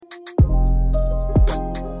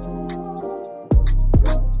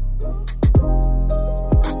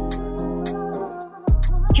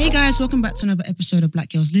welcome back to another episode of Black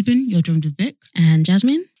Girls Living. You're joined with Vic. And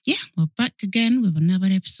Jasmine. Yeah, we're back again with another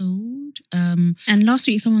episode. And last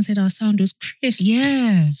week someone said our sound was crisp.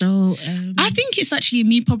 Yeah. So I think it's actually a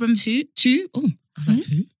me problem too. Oh, I like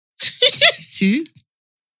who? Too.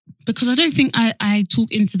 Because I don't think I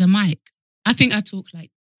talk into the mic. I think I talk like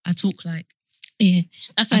yeah.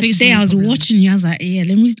 That's why I think today I was watching you. I was like, yeah,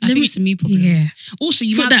 let me it's a me problem. Yeah. Also,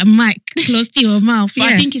 you put might that mic close to your mouth. But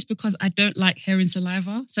yeah. I think it's because I don't like hearing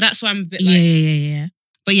saliva. So that's why I'm a bit like... Yeah.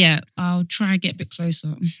 But yeah, I'll try and get a bit closer.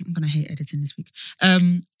 I'm going to hate editing this week. Oh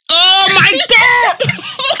my God!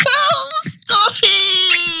 Stop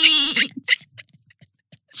it!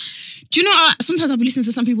 Do you know, sometimes I'll be listening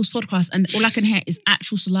to some people's podcasts and all I can hear is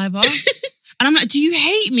actual saliva. And I'm like, do you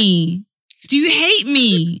hate me? Do you hate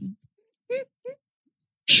me?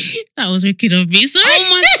 That was wicked of me. Sorry. Oh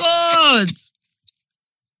my God!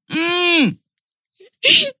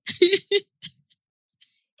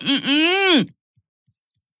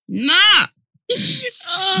 Nah.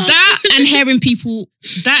 Oh. That and hearing people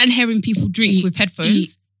drink with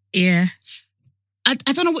headphones. Yeah. I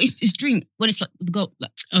don't know what it's drink when it's like the gulp.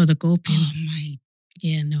 Like, the gulping. oh my.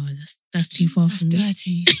 Yeah, no, that's too far That's from me.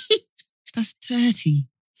 dirty. That's dirty.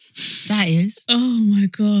 That is. Oh my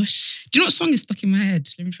gosh. Do you know what song is stuck in my head?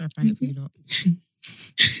 Let me try to find it for you lot.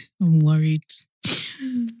 I'm worried.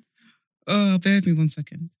 Oh, bear with me 1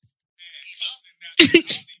 second.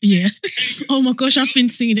 Yeah. Oh my gosh, I've been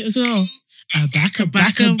singing it as well. A back. A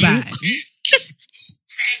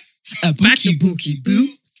bookie bookie boo.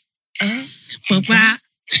 Bye-bye.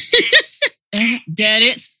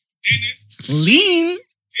 Dennis. Lean.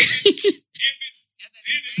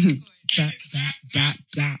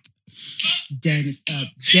 Bap. Dennis up.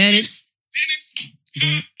 Dennis.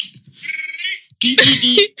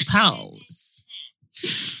 Pause.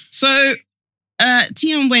 So,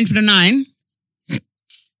 Tion went for the 9.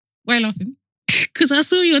 Why are you laughing? Because I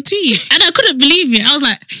saw your tweet and I couldn't believe it. I was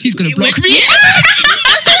like, he's going to block me.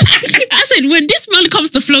 I said, when this man comes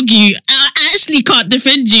to flog you, I actually can't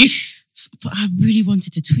defend you. But I really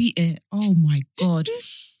wanted to tweet it. Oh my God.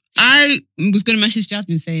 I was going to message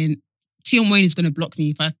Jasmine saying, Tion Wayne is going to block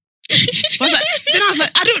me if I... Then I was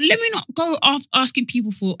like, let me not go off asking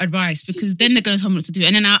people for advice because then they're going to tell me what to do.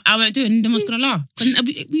 And then I won't do it and then one's going to laugh. And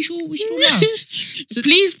we should all laugh. So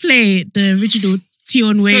please play the original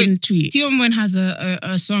Tion Wayne tweet. Tion Wayne has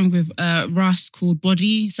a song with Russ called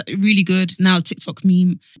Body. It's really good. It's now a TikTok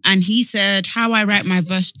meme. And he said, how I write my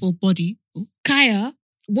verse for Body. Ooh. Kaya,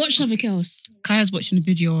 watch something else. Kaya's watching the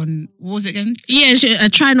video on, what was it again? Yeah, a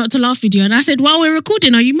try not to laugh video. And I said, while we're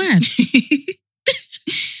recording, are you mad?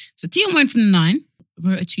 So Tion Wayne from the 9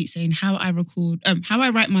 wrote a tweet saying, how I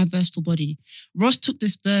write my verse for Body. Ross took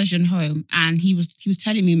this version home and he was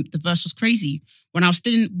telling me the verse was crazy whilst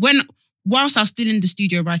I was still in the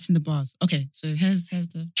studio writing the bars. Okay, so here's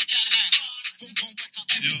the...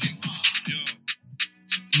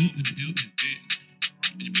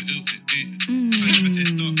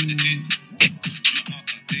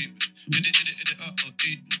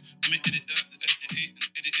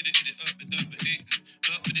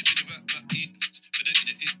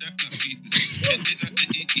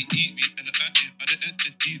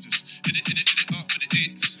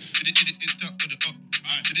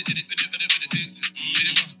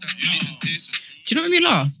 Do you know what made me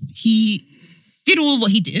laugh? He did all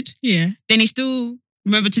what he did. Yeah. Then he still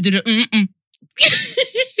remembered to do the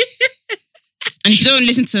And if you don't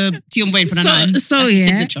listen to Tion Wayne for the 9, that's his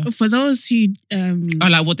signature. For those who...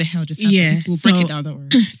 like, what the hell just happened? Yeah, we'll break it down, don't worry.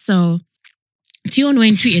 So, Tion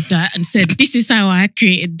Wayne tweeted that and said, this is how I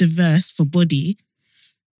created the verse for Body.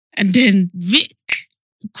 And then Vic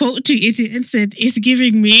quote tweeted it and said, it's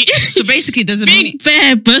giving me... So basically, there's a... Big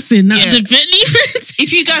Bear busting out the Bentley.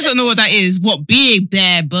 If you guys don't know what that is, what Big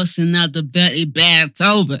Bear busting out the Bentley Bear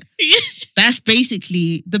over. That's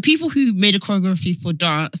basically the people who made a choreography for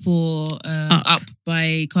Up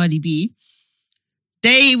by Cardi B.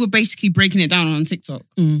 They were basically breaking it down on TikTok.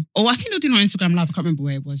 Or I think they're doing it on Instagram Live. I can't remember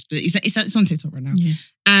where it was, but it's on TikTok right now. Yeah.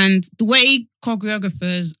 And the way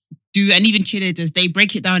choreographers do, and even cheerleaders, they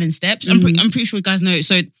break it down in steps. I'm pretty sure you guys know.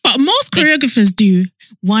 So, but most choreographers do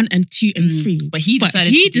 1 and 2 and 3. But he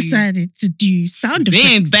decided to do sound effects.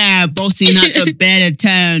 Big Bear busting out the better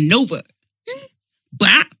turn over.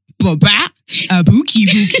 Bah. A bookie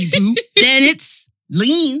boo. Then it's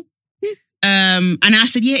lean. And I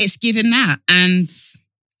said, yeah, it's given that. And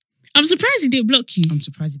I'm surprised he didn't block you. I'm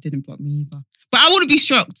surprised he didn't block me either. But I wouldn't be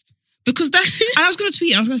shocked. Because and I was going to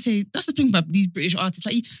tweet, I was going to say, that's the thing about these British artists.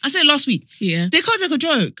 Like I said last week, they can't take a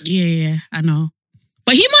joke. Yeah, I know.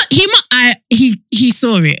 But he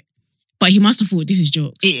saw it. But he must have thought this is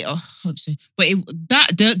jokes. I hope so. But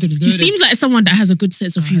He seems like someone that has a good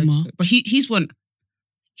sense of humor. So. But he's one.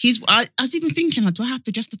 I was even thinking, like, do I have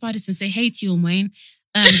to justify this and say, "Hey, Tion Wayne,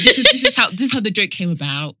 this is how the joke came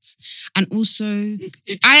about," and also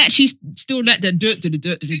I actually still like the dirt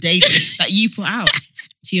day that you put out,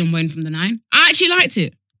 Tion Wayne from the 9. I actually liked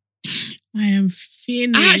it. I am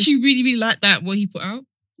finished. I actually really, really liked that what he put out.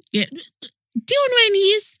 Yeah, Tion Wayne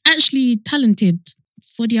is actually talented.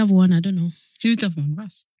 For the other one, I don't know. Who's the other one?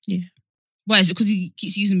 Russ. Yeah. Why is it? Because he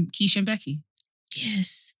keeps using Keisha and Becky.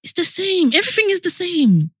 Yes, it's the same. Everything is the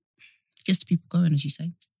same. Gets the people going, as you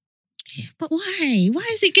say. Yeah, but why? Why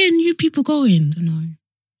is it getting you people going? I don't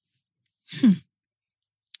know.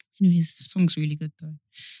 Anyways, the song's really good though.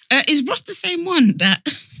 Is Ross the same one that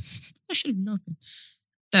I should have been laughing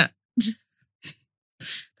that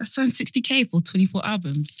signed 60k for 24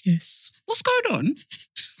 albums? Yes. What's going on?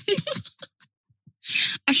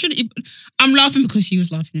 I'm laughing because he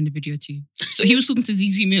was laughing in the video too. So he was talking to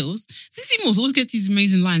ZZ Mills. ZZ Mills always gets these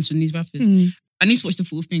amazing lines from these rappers. I need to watch the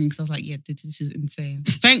full thing because I was like, yeah, this is insane.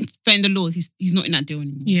 Thank the Lord, he's not in that deal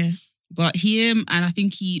anymore. Yeah. But him, and I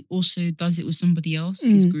think he also does it with somebody else,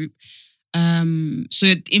 his group. So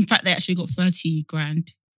in fact, they actually got 30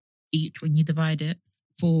 grand each when you divide it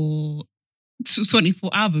for 24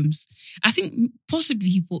 albums. I think possibly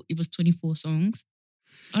he thought it was 24 songs.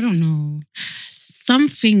 I don't know.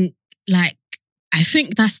 Something like, I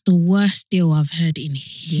think that's the worst deal I've heard in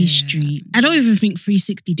history. Yeah. I don't even think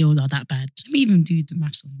 360 deals are that bad. Let me even do the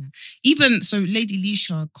maths on that. Even so, Lady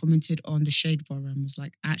Leisha commented on the Shade Bar and was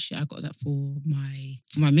like, actually, I got that for my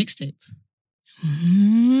mixtape.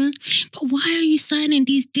 But why are you signing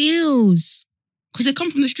these deals? Because they come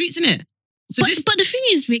from the streets, innit? So but the thing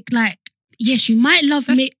is, Vic, like, yes, you might love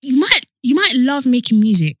you might love making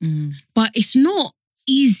music, but it's not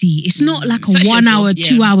easy. It's not like a 1 hour,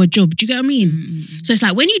 2 hour job. Do you get what I mean? So it's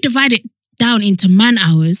like when you divide it down into man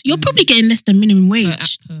hours, you're probably getting less than minimum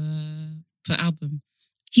wage per album.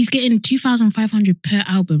 He's getting 2,500 per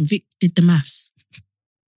album. Vic did the maths.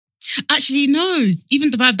 Actually, no. Even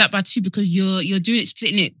divide that by 2 because you're doing it,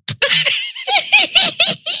 splitting it.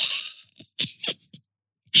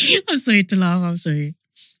 I'm sorry to laugh. I'm sorry.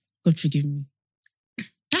 God forgive me.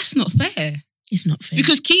 That's not fair. It's not fair.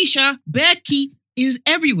 Because Keisha, Becky is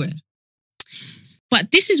everywhere.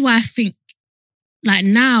 But this is why I think, like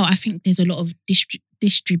now, I think there's a lot of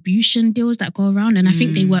distribution deals that go around, and I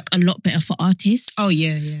think they work a lot better for artists. Oh,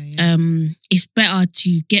 yeah. It's better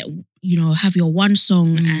to get, have your one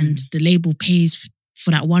song and the label pays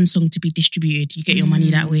for that one song to be distributed. You get your money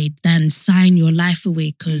that way than sign your life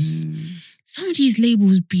away, because some of these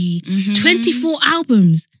labels be 24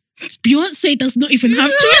 albums. Beyonce does not even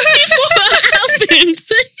have 24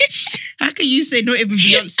 albums. How can you say not even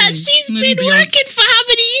Beyonce? And she's been working for how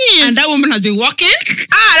many years? And that woman has been working?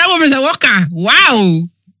 That woman's a worker. Wow.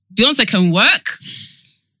 Beyonce can work.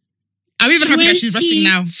 I'm even happy that she's resting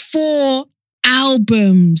now. 4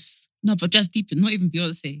 albums. No, but just deep, not even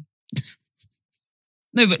Beyonce.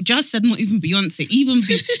 No, but just said not even Beyonce.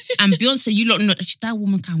 And Beyonce, you lot know that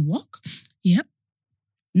woman can walk? Yep.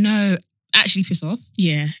 No, actually piss off.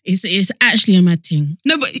 Yeah, it's actually a mad thing.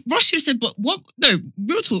 No, but Ross should have said, but what? No,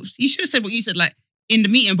 real talks. You should have said what you said, like, in the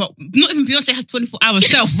meeting, but not even Beyonce has 24 hours.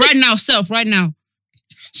 Self, right now.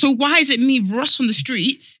 So why is it me, Ross from the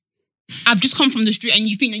street? I've just come from the street and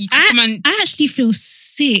you think that you can come and... I actually feel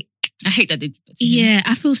sick. I hate that they did that to him. Yeah,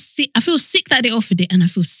 I feel sick. I feel sick that they offered it, and I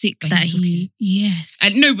feel sick that he... Okay. Yes.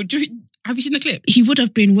 No, but have you seen the clip? He would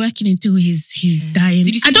have been working until he's dying.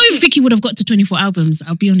 Did you see I don't even think he would have got to 24 albums,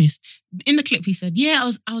 I'll be honest. In the clip, he said,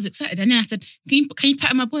 yeah, I was excited. And then I said, can you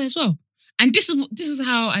pattern my boy as well? And this is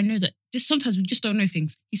how I know that sometimes we just don't know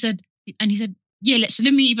things. He said, yeah,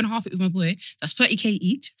 let me even half it with my boy. That's 30k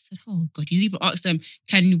each. I said, oh God, you even asked them,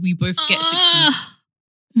 can we both get 60?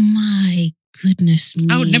 My goodness me.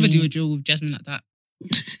 I would never do a deal with Jasmine like that.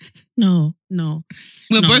 No.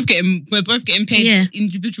 We're both getting paid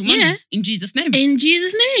individual money. Yeah. In Jesus' name. In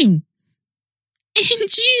Jesus' name. In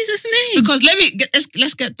Jesus' name. Because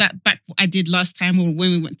let's get that back what I did last time when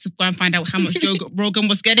we went to go and find out how much Joe Rogan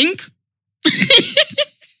was getting.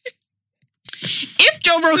 If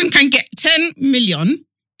Joe Rogan can get 10 million.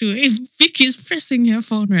 Dude, if Vicky's pressing her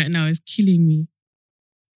phone right now, it's killing me.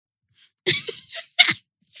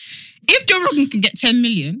 If Joe Rogan can get 10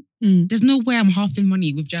 million, there's no way I'm halving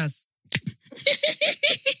money with Jazz.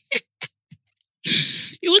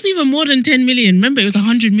 It was even more than 10 million. Remember, it was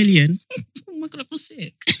 100 million. Oh my God, I feel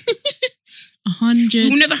sick. 100.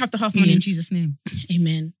 We'll never have to half money in Jesus' name.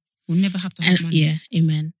 Amen. We'll never have to half money. Yeah,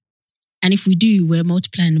 amen. And if we do, we're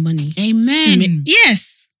multiplying the money. Amen.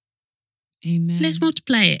 Yes. Amen. Let's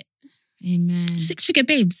multiply it. Amen. 6-figure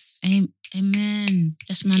babes. Amen.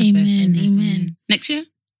 Just manifest. Amen. Next year?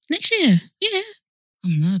 Next year. Yeah.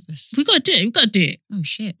 I'm nervous. We got to do it. Oh,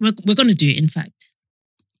 shit. We're going to do it, in fact.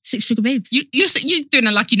 6-figure babes. You're doing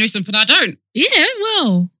it like you know something I don't. Yeah,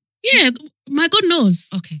 well. Yeah, my God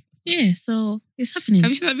knows. Okay. Yeah, so it's happening.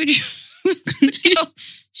 Have you seen that video? The girl,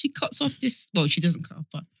 she cuts off this. Well, she doesn't cut off,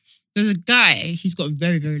 but there's a guy. He's got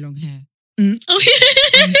very, very long hair. Oh,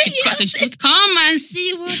 And she cuts it. She goes, "Come and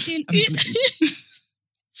see what they."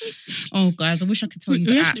 Oh, guys, I wish I could tell you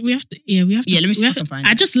that. We have to. Yeah, let me see if I can find it.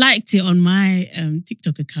 I just liked it on my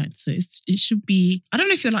TikTok account, so it should be. I don't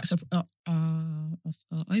know if your likes are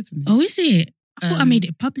open. Oh, is it? I thought I made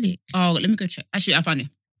it public. Oh, let me go check. Actually, I found it.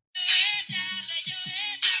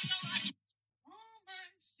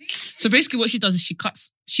 So basically, what she does is she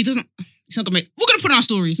cuts. She doesn't. It's not gonna make. We're gonna put it on our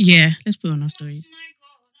stories. Yeah, let's put it on our stories.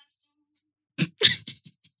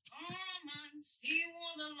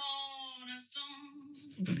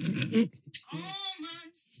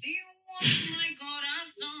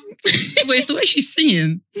 But it's the way she's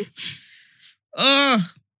singing. Oh,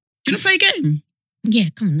 do you want to play a game? Yeah,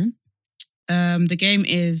 come on then. The game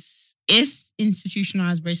is, if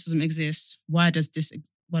institutionalized racism exists, why does this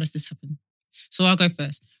happen? So I'll go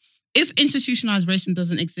first. If institutionalized racism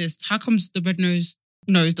doesn't exist, how comes the red nose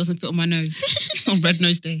doesn't fit on my nose on Red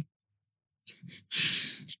Nose Day?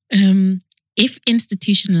 If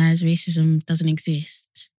institutionalized racism doesn't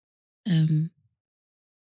exist,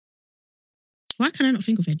 why can I not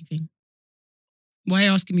think of anything? Why are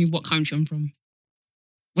you asking me what country I'm from?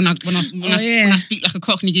 When I speak like a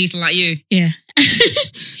Cockney geezer like you. Yeah.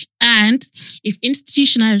 And if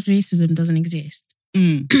institutionalized racism doesn't exist,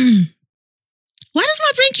 why does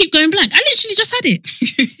my brain keep going blank? I literally just had it.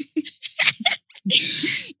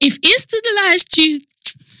 If institutionalized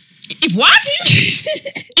If what?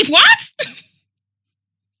 If what?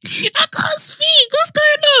 I can't speak. What's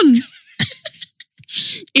going on?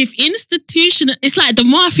 If it's like the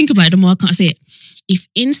more I think about it, the more I can't say it. If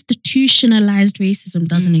institutionalized racism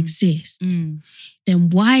doesn't exist, then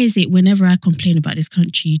why is it whenever I complain about this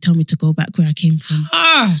country, you tell me to go back where I came from?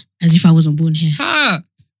 As if I wasn't born here.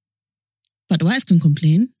 But the whites can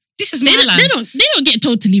complain. This is my land. They don't get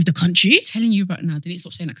told to leave the country. I'm telling you right now, they need to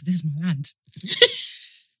stop saying that because this is my land.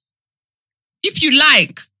 If you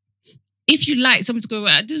like someone to go,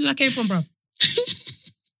 this is where I came from, bro.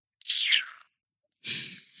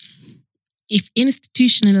 If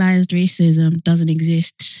institutionalized racism doesn't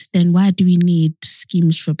exist, then why do we need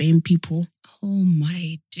schemes for BAME people? Oh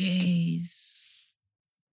my days.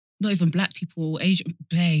 Not even black people, Asian.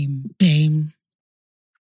 BAME.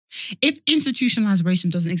 If institutionalized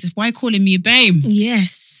racism doesn't exist, why are you calling me a BAME?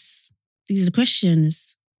 Yes. These are the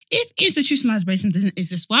questions. If institutionalized racism doesn't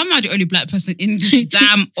exist, why am I the only black person in this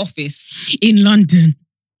damn office? In London.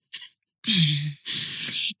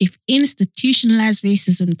 If institutionalized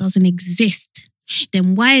racism doesn't exist,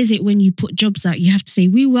 then why is it when you put jobs out, you have to say,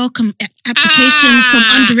 we welcome applications from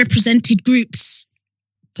underrepresented groups?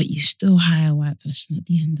 But you still hire a white person at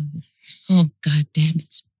the end of it. Oh, God damn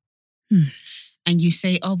it. And you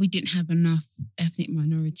say, oh, we didn't have enough ethnic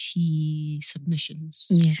minority submissions.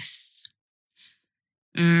 Yes.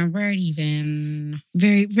 Alrighty then.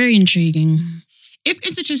 Very, very intriguing. If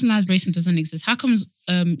institutionalized racism doesn't exist, how comes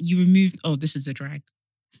you removed? Oh, this is a drag.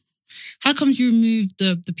 How comes you removed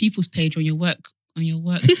the people's page on your work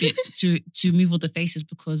bit to move all the faces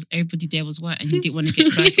because everybody there was white and you didn't want to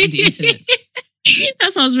get dragged on the internet?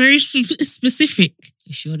 That sounds very specific.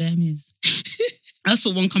 It sure damn is. I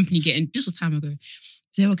saw one company this was time ago.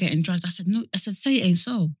 They were getting dragged. I said no. I said say it ain't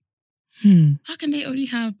so. How can they only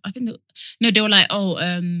have? They were like, oh,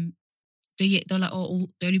 they were like, oh,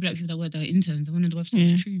 the only black people that were the interns. I wanted the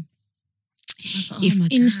website was true. Like,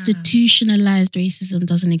 if institutionalized racism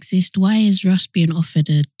doesn't exist, why is Russ being offered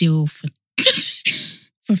a deal for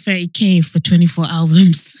 30K for 24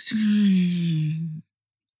 albums?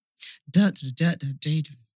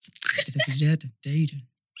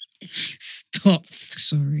 Stop.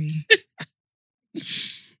 Sorry.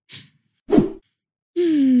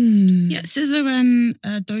 Yeah, SZA and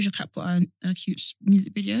Doja Cat put on a cute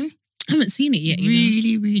music video. I haven't seen it yet.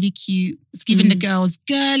 Really, really cute. It's giving the girls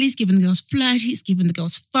girly. It's giving the girls flirty. It's giving the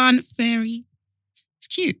girls fun, fairy. It's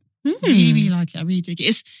cute. Really, really like it. I really dig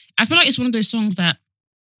it. I feel like it's one of those songs that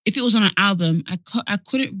if it was on an album, I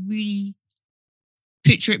couldn't really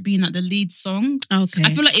picture it being like the lead song. Okay.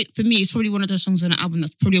 I feel like for me, it's probably one of those songs on an album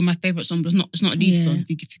that's probably my favourite song, but it's not a lead song, if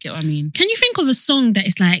you get what I mean. Can you think of a song that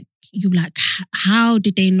is like, you like, how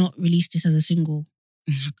did they not release this as a single?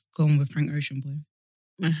 I could go on with Frank Ocean Boy.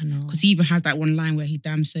 I don't know. Because he even has that one line where he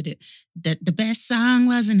damn said it, that the best song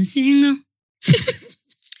wasn't a single.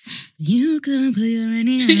 You couldn't put your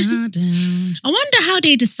anyhow down. I wonder how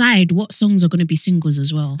they decide what songs are going to be singles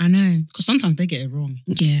as well. I know, because sometimes they get it wrong.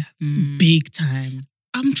 Yeah, big time.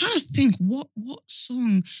 I'm trying to think what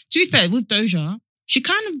song. To be fair, with Doja, she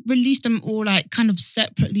kind of released them all like kind of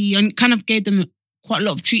separately and kind of gave them quite a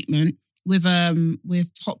lot of treatment with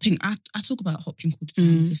Hot Pink. I talk about Hot Pink all the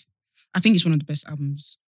time. I think it's one of the best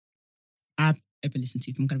albums I've ever listened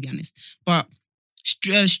to, if I'm going to be honest. But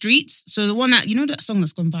Streets, so the one that, you know that song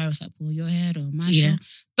that's gone viral, it's like, pull your head or my show?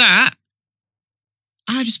 That,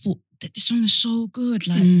 I just thought that this song is so good.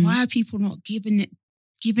 Like, why are people not giving it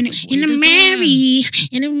what in it a deserves? Mary,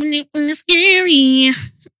 in a scary.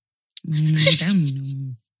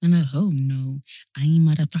 And a home, no. I ain't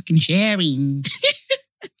motherfucking sharing.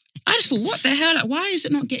 I just thought, what the hell? Like, why is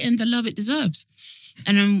it not getting the love it deserves?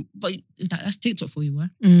 And but that's TikTok for you, right?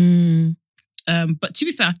 But to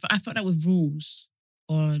be fair, I felt that with Rules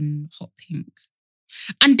on Hot Pink.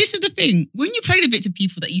 And this is the thing, when you play the bit to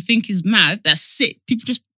people that you think is mad, that's sick,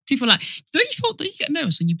 people are like, don't you get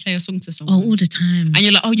nervous when you play a song to someone? Oh, all the time. And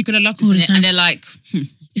you're like, oh, you're gonna love this, all the time. And they're like,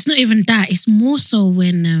 It's not even that. It's more so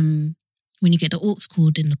when you get the aux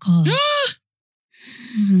cord in the car.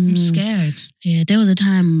 I'm scared. Yeah, there was a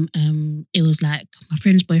time it was like my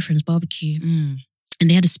friend's boyfriend's barbecue, and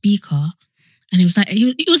they had a speaker, and it was like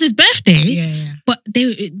it was his birthday. Yeah. But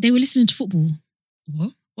they were listening to football.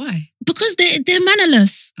 What? Why? Because they're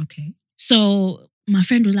mannerless. Okay. So my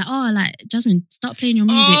friend was like, "Oh, like Jasmine, start playing your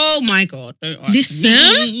music." Oh my God! Don't ask Listen.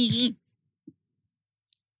 me.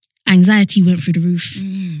 Anxiety went through the roof.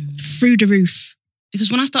 Through the roof. Because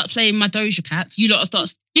when I start playing my Doja Cat, you lot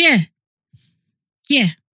start. Yeah.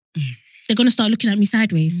 They're gonna start looking at me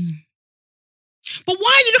sideways. But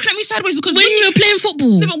why are you looking at me sideways? Because when you were playing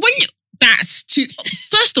football. No, but when you that's too.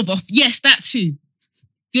 First of all, yes, that too.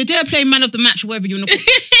 You're there playing Man of the Match or whatever you want to.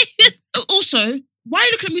 Also, why are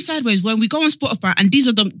you looking at me sideways when we go on Spotify and these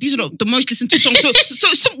are the most listened to songs?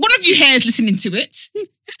 So one of you here is listening to it.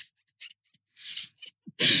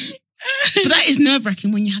 But that is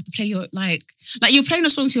nerve-wracking when you have to play your like you're playing a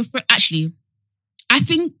song to your friend. Actually, I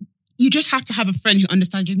think you just have to have a friend who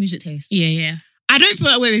understands your music taste. Yeah. I don't feel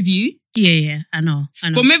that way with you. Yeah. I know.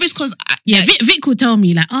 But maybe it's because Vic will tell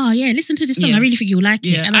me like, oh yeah, listen to this song. Yeah. I really think you'll like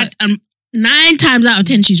it. Yeah. And 9 times out of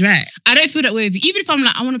 10, she's right. I don't feel that way with you. Even if I'm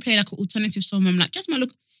like, I want to play like an alternative song, I'm like, just might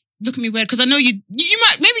look at me weird because I know you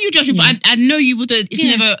might, maybe you judge me, but I know you would. It's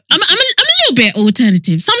never. I'm a little bit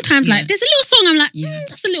alternative. Sometimes like there's a little song I'm like,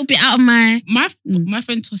 that's a little bit out of my. My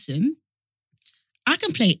friend Tosin, I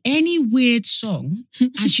can play any weird song,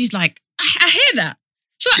 and she's like, I hear that.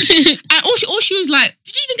 And all she was like,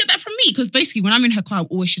 did you even get that from me? Because basically, when I'm in her car, I'm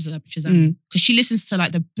always Shazam because she listens to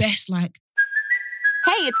like the best like.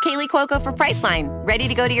 Hey, it's Kaylee Cuoco for Priceline. Ready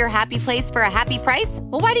to go to your happy place for a happy price?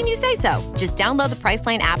 Well, why didn't you say so? Just download the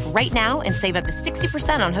Priceline app right now and save up to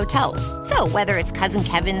 60% on hotels. So whether it's Cousin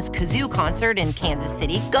Kevin's Kazoo Concert in Kansas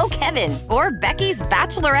City, go Kevin, or Becky's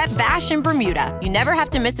Bachelorette Bash in Bermuda, you never have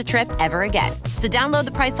to miss a trip ever again. So download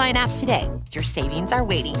the Priceline app today. Your savings are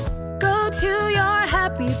waiting. Go to your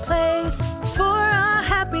happy place for a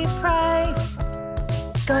happy price.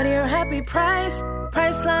 Go to your happy price,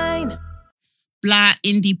 Priceline. Black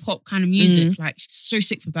indie pop kind of music, like so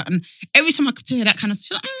sick with that. And every time I could play that kind of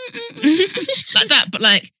she's like, like that, but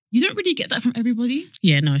like you don't really get that from everybody.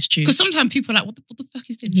 Yeah, no, it's true. Because sometimes people are like, what the fuck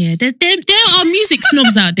is this? Yeah, there are music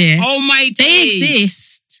snobs out there. Oh my They days.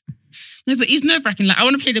 exist. No, but it's nerve-wracking. Like I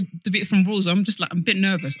want to play the bit from Rules. I'm just like, I'm a bit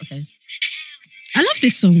nervous. Okay. I love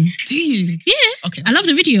this song. Do you? Yeah. Okay. I love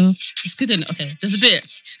the video. It's good then. Okay. There's a bit.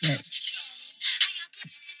 Yeah.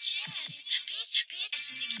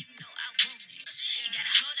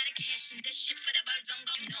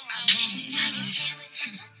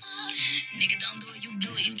 Nigga, don't do it, you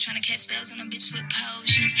blew it. You tryna catch spells on a bitch with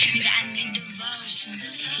potions. Nigga, I need devotion.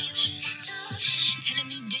 Telling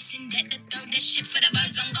me this and that, to throw that shit for the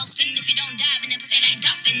birds on ghosting. If you don't dive in the pussy like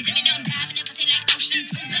dolphins, if you don't dive in the pussy like oceans,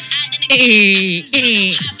 swings up out in the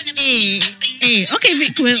Hey. Okay,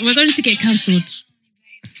 Vic, we're going to get cancelled.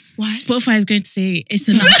 Why? Spotify is going to say it's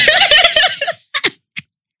enough.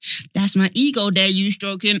 That's my ego there, you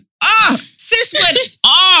stroking. Oh, sis went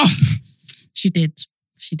off. She did.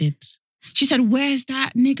 She said, "Where's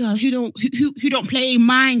that nigga who don't play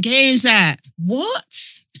mind games at?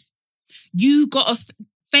 What? You got a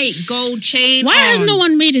fake gold chain? Why has on. no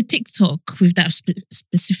one made a TikTok with that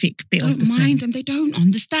specific bit of the Don't mind song? them. They don't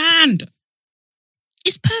understand.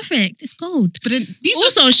 It's perfect. It's gold. But then these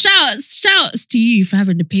Also, shouts to you for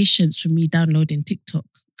having the patience for me downloading TikTok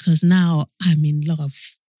because now I'm in love.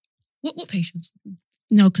 what patience?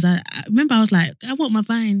 No, because I remember I was like, I want my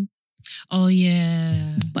Vine. Oh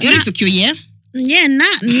yeah, But it only now- took you a year. Yeah,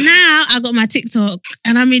 now I got my TikTok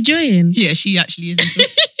and I'm enjoying. Yeah, she actually is.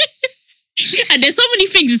 And there's so many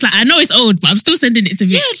things. It's like, I know it's old, but I'm still sending it to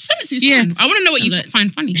Vic. Yeah, send it to me. Yeah. I want to know what you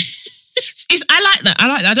find funny. I like that.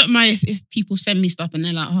 I don't mind if people send me stuff and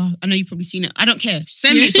they're like, oh, I know you've probably seen it. I don't care.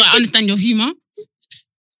 Send me so I understand your humour.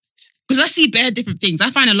 Because I see bare different things. I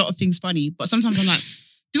find a lot of things funny, but sometimes I'm like,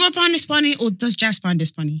 do I find this funny or does Jazz find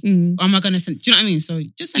this funny? Or am I going to send... Do you know what I mean? So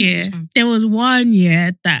just send it to me. There was one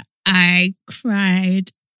year that I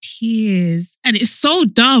cried tears. And it's so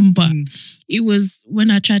dumb, but it was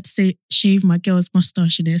when I tried to shave my girl's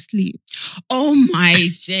mustache in her sleep. Oh my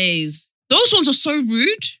days. Those ones are so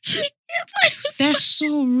rude. They're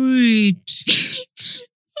so rude.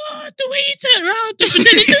 Oh, the way you turn around to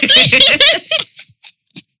pretend to sleep.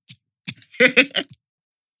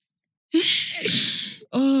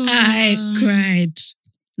 Oh, I cried.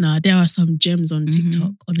 No, there are some gems on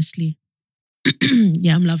TikTok, honestly.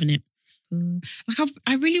 Yeah, I'm loving it. Like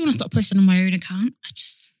I really want to start posting on my own account. I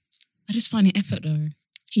just find it effort though.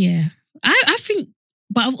 Yeah. I think,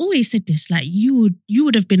 but I've always said this, like you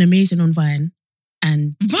would have been amazing on Vine.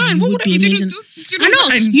 And Vine, what would I be doing? I know.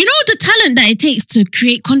 Vine? You know the talent that it takes to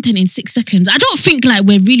create content in 6 seconds. I don't think like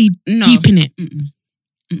we're really deep in it.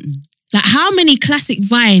 Like how many classic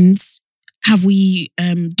Vines have we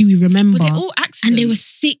do we remember? But they're all accidents. And they were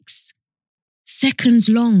 6 seconds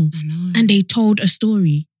long. I know. And they told a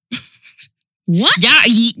story. What? Yeah,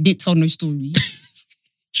 they told no story.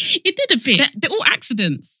 It did a bit. They're all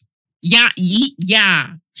accidents. Yeah.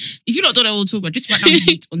 If you don't know what we'll talk about, just write down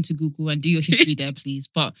yeet onto Google and do your history there, please.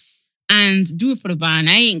 And do it for the Vine.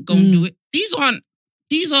 I ain't gonna do it.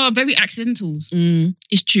 These are very accidentals.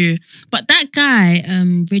 It's true. But that guy,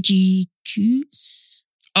 Reggie Coots.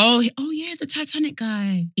 Oh yeah, the Titanic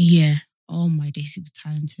guy. Yeah. Oh my days, he was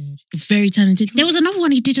talented. Very talented. There was another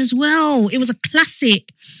one he did as well. It was a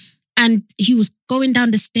classic. And he was going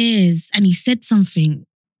down the stairs and he said something.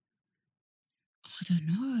 I don't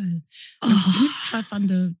know. Let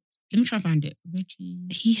me try find it. Reggie.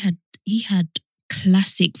 He had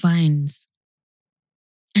classic Vines.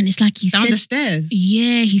 And it's like he down said... the stairs?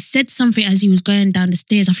 Yeah, he said something as he was going down the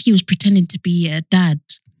stairs. I think he was pretending to be a dad.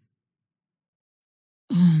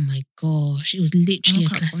 Oh my gosh. It was literally a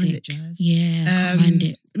classic. Yeah, I can't find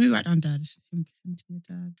it. Let me write down dad. Pretending to be a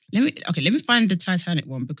dad. Let me find the Titanic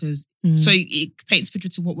one because so it paints a picture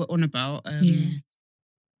to what we're on about. Yeah.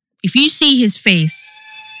 If you see his face,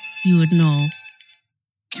 you would know.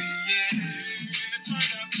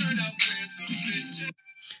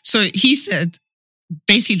 So he said,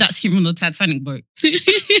 basically that's him on the Titanic boat.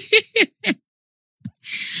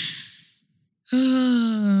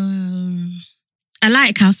 I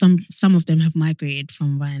like how some of them have migrated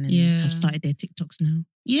from Vine and have started their TikToks now.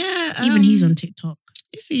 Yeah. Even he's on TikTok.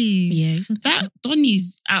 Is he? Yeah, he's on TikTok. That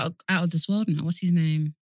Donny's out of this world now. What's his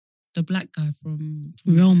name? The black guy from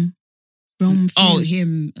Rom. Oh,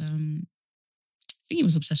 him. I think he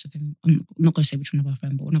was obsessed with him. I'm not going to say which one of our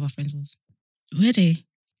friends, but one of our friends was. Were they?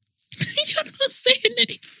 You're not saying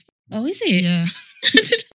anything. Oh, is it? Yeah.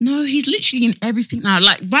 No, he's literally in everything now.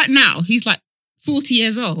 Like right now, he's like 40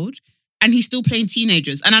 years old and he's still playing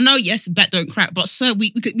teenagers. And I know, yes, bet don't crack, but sir,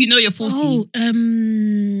 we know you're 40. Oh,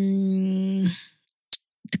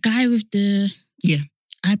 the guy with the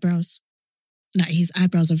eyebrows. Like his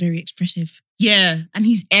eyebrows are very expressive. Yeah, and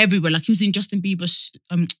he's everywhere. Like he was in Justin Bieber's,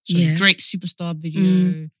 Drake's Superstar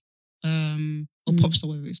video, or Popstar,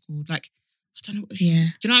 whatever it's called. Like I don't know. Do you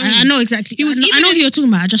know what I mean? I know exactly. I know who you're talking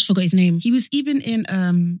about. I just forgot his name. He was even in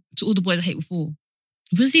To All the Boys I Hate Before.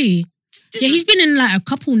 Was he? He's been in like a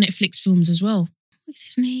couple Netflix films as well.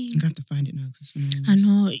 What's his name? I'm gonna have to find it now. I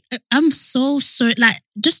know. I'm so sorry. Like,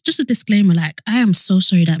 just a disclaimer. Like, I am so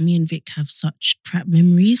sorry that me and Vic have such crap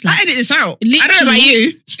memories. Like, I edit this out. I don't know about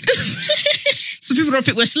you. So people don't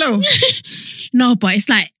think we're slow. No, but it's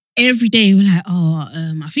like every day we're like,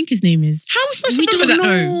 I think his name is. How are we supposed to remember that?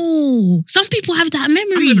 No, some people have that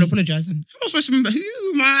memory. I'm even apologising. How am I supposed to remember? Who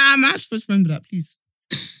am I supposed to remember that? Please.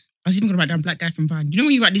 I was even going to write down black guy from Vine. You know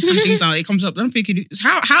when you write these kind of things down, it comes up. I'm thinking,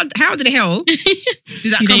 how the hell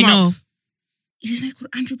did that come up? Is his name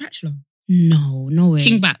called Andrew Batchelor? No way.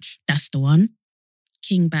 King Batch. That's the one.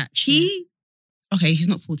 King Batch. He's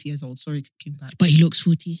not 40 years old. Sorry, King Batch. But he looks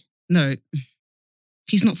 40. No,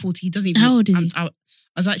 he's not 40. He doesn't even. How old is he? I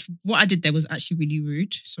was actually, what I did there was actually really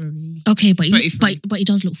rude. Sorry. Okay, but he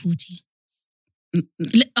does look 40.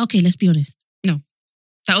 Okay, let's be honest. No,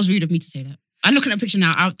 that was rude of me to say that. I'm looking at a picture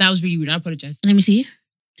now. That was really rude. I apologise. Let me see.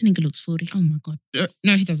 I think it looks 40. Oh my God.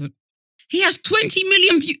 No, he doesn't. He has 20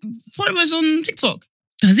 million followers on TikTok.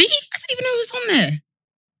 Does he? I didn't even know he was on there.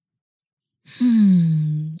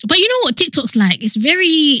 But you know what? what TikTok's like?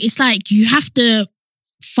 It's like you have to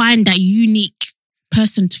find that unique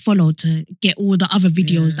person to follow to get all the other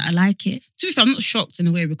videos that are like it. To be fair, I'm not shocked in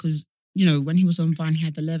a way because, you know, when he was on Vine, he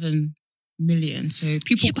had 11 million. So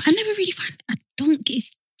people... Yeah, but I never really I don't get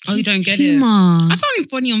his you don't get humor. it? I found him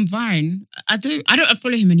funny on Vine. I don't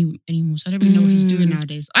follow him anymore, so I don't really know what he's doing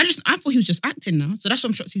nowadays. I thought he was just acting now, so that's why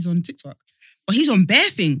I'm shocked he's on TikTok. But he's on bare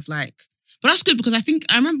things, like... But that's good because I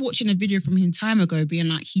remember watching a video from him time ago being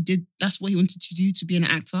like, that's what he wanted to do, to be an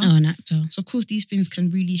actor. Oh, an actor. So of course these things can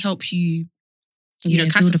really help you, build a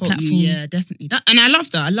catapult platform. you. Yeah, definitely. And I love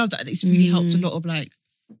that. I love that. It's really helped a lot of like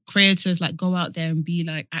creators like go out there and be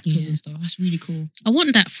like actors and stuff. That's really cool. I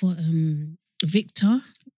want that for Victor.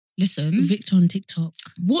 Listen. Victor on TikTok.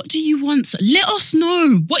 What do you want? Let us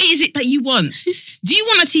know. What is it that you want? Do you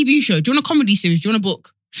want a TV show? Do you want a comedy series? Do you want a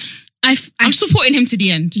book? I'm supporting him to the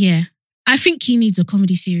end. Yeah. I think he needs a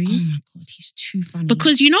comedy series. Oh my God, he's too funny.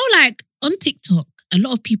 Because, you know, like on TikTok, a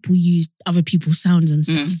lot of people use other people's sounds and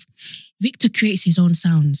stuff. Victor creates his own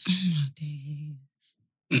sounds. Oh my days.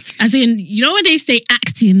 As in, you know when they say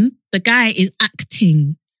acting, the guy is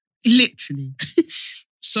acting. Literally.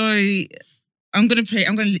 So you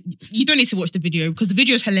don't need to watch the video because the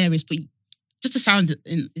video is hilarious, but just the sound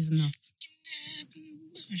is enough.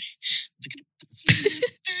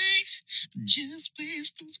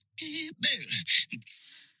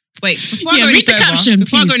 Wait, before I go any further,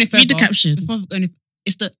 before I go any further, read the caption.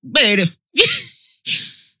 It's the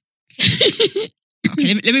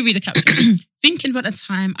okay. Let me read the caption. Thinking about the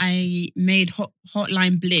time I made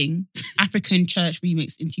Hotline Bling African Church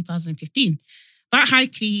remix in 2015. That high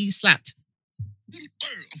key slapped.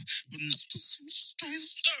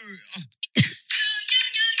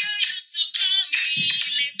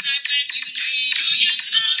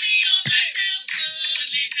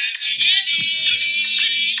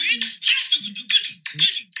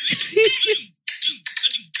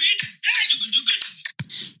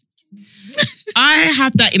 I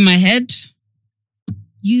have that in my head.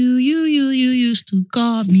 You used to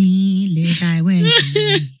call me late night when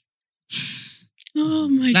Oh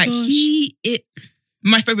my gosh.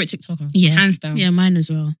 My favourite TikToker. Yeah. Hands down. Yeah, mine as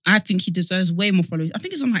well. I think he deserves way more followers. I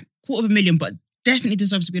think he's on like 250,000, but definitely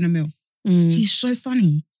deserves to be in a mil. He's so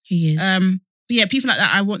funny. He is. But yeah, people like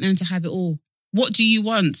that, I want them to have it all. What do you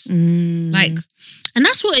want? Like, and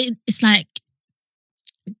that's what it's like.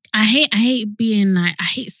 I hate being like, I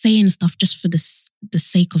hate saying stuff just for the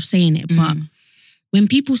sake of saying it. But when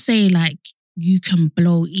people say like, you can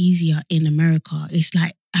blow easier in America, it's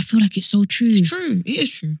like, I feel like it's so true. It's true. It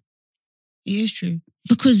is true. It is true.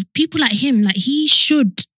 Because people like him, like he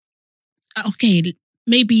should, okay,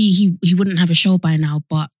 maybe he wouldn't have a show by now,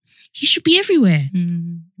 but he should be everywhere.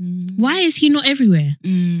 Why is he not everywhere?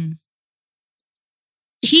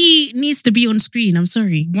 He needs to be on screen. I'm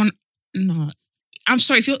sorry. I'm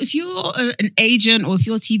sorry. If you're an agent or if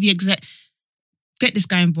you're a TV exec, get this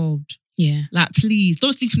guy involved. Yeah. Like, please,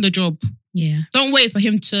 don't sleep on the job. Yeah. Don't wait for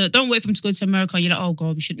him to go to America and you're like, oh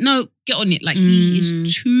God, we should. No, get on it. Like, he is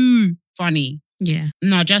too funny. Yeah.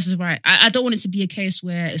 No, Jazz is right. I don't want it to be a case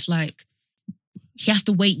where it's like he has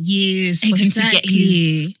to wait years for him to get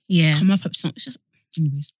his come up episode. It's just,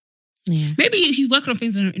 anyways. Yeah. Maybe he's working on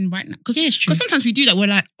things in right now. Because true. Sometimes we do that. We're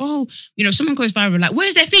like, oh, you know, someone goes viral. Like,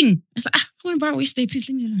 where's their thing? It's like, I went viral yesterday. Please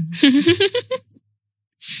leave me alone.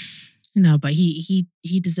 No, but he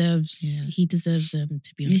deserves to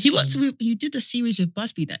be on screen. He did a series with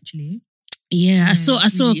BuzzFeed actually. Yeah, I saw a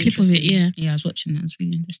clip of it. Yeah, I was watching that. It was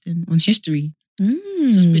really interesting on history. So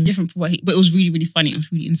it's a bit different from but it was really, really funny. It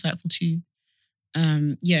was really insightful too.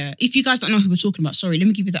 Yeah, if you guys don't know who we're talking about, sorry, let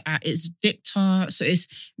me give you the ad. It's Victor. So it's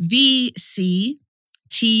VCTRKNDA,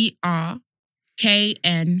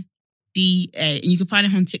 and you can find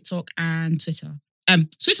him on TikTok and Twitter.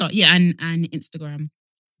 Twitter, yeah, and Instagram.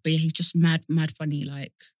 But yeah, he's just mad funny.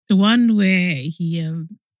 Like the one where he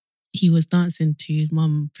was dancing to his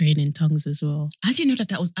mum praying in tongues as well. I didn't know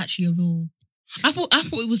that was actually a real. I thought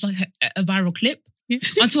it was like a viral clip. Yeah.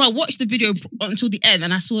 Until I watched the video until the end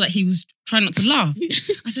and I saw that he was trying not to laugh.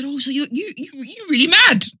 I said, "Oh, so you really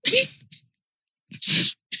mad?"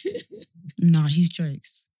 Nah, he's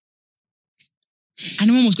jokes. And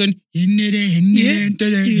the one was going.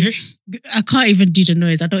 I can't even do the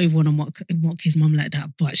noise. I don't even want to mock his mum like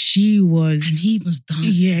that. But she was, and he was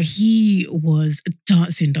dancing. Yeah, he was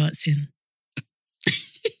dancing. No.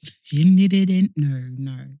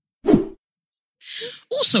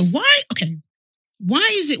 Also, why? Okay. Why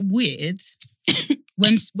is it weird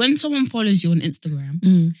when someone follows you on Instagram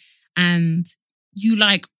and you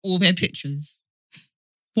like all their pictures?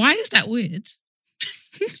 Why is that weird?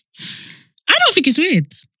 I don't think it's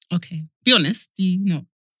weird. Okay. Be honest. Do you not?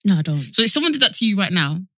 No, I don't. So if someone did that to you right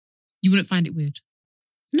now, you wouldn't find it weird.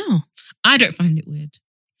 No. I don't find it weird.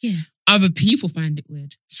 Yeah. Other people find it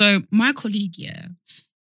weird. So my colleague,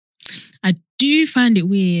 I do find it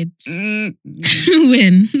weird Mm.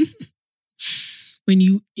 when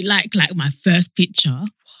you like my first picture.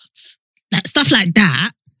 What? Like stuff like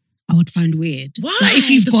that, I would find weird. Why? Like if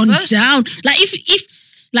you've The gone first- down, like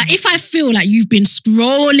if I feel like you've been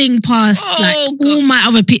scrolling past Oh, God. all my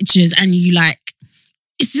other pictures and you like,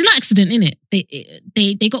 it's an accident, innit?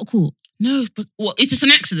 They got caught. No, but if it's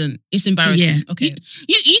an accident, it's embarrassing. Yeah. Okay.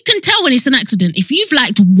 You can tell when it's an accident. If you've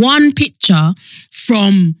liked one picture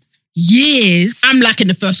from years, I'm liking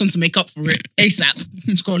the first one to make up for it. ASAP.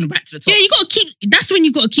 I'm scrolling back to the top. yeah, you gotta keep. That's when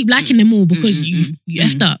you gotta keep liking them all because you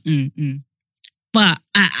effed up. But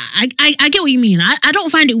I get what you mean. I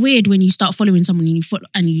don't find it weird when you start following someone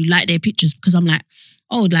and you like their pictures because I'm like,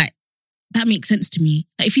 oh, like that makes sense to me.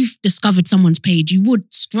 Like if you've discovered someone's page, you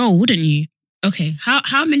would scroll, wouldn't you? Okay.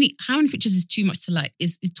 How many pictures is too much to like?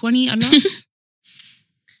 Is 20 a lot?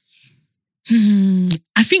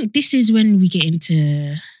 I think this is when we get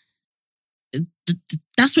into.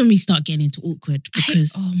 That's when we start getting into awkward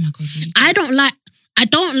because oh my God. Really? I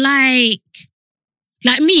don't like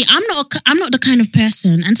me. I'm not the kind of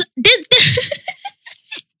person, and so,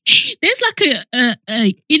 there's like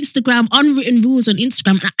a Instagram unwritten rules on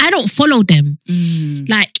Instagram, and I don't follow them.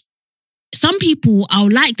 Like some people, I'll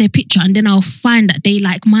like their picture, and then I'll find that they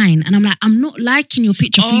like mine, and I'm like, I'm not liking your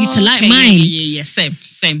picture for you to like mine. Yeah.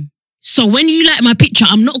 Same. So when you like my picture,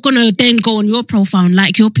 I'm not gonna then go on your profile and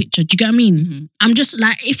like your picture. Do you get what I mean? I'm just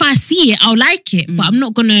like, if I see it, I'll like it, but I'm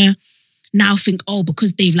not gonna now think, oh,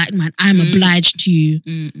 because they've liked mine, I'm obliged to.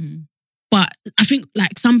 But I think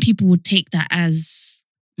like some people would take that as,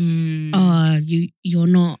 you're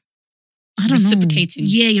not. I don't Reciprocating. know.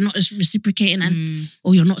 Yeah, you're not reciprocating, and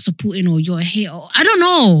or you're not supporting, or you're a hater. I don't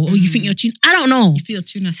know. Or you think you're too. I don't know. You feel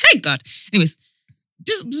too nice. Hey God. Anyways,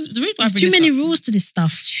 the reason why I There's bring too this many up- rules to this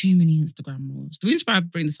stuff. Too many Instagram rules. The reason why I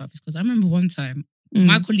bring this up is because I remember one time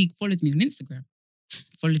my colleague followed me on Instagram,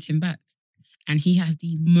 followed him back, and he has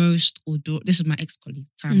the most adorable. This is my ex-colleague,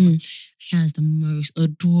 Tam. He has the most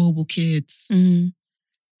adorable kids, and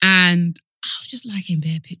I was just liking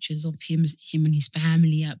bare pictures of him and his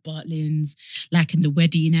family at Bartlands, like in the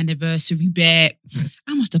wedding anniversary bare.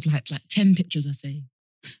 I must have liked like 10 pictures, I say.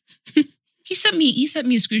 He sent me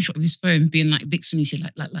a screenshot of his phone being like Vixen. He said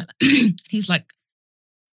like he was like,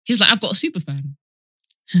 I've got a super fan.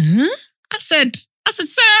 Huh? I said,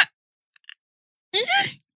 sir,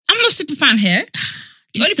 I'm not a super fan here.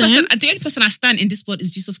 The only person I stand in this world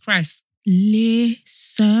is Jesus Christ.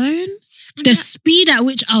 Listen. The speed at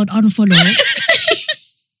which I would unfollow,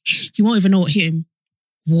 you won't even know what hit him.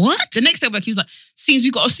 What? The next day back, he was like, seems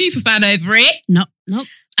we got a super fan over here. No.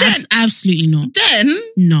 Then- Absolutely not. Then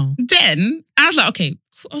No. I was like, okay.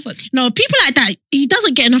 I was like, No, people like that, he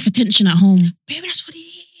doesn't get enough attention at home. baby, that's what it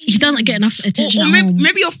is. He doesn't get enough attention Or at home.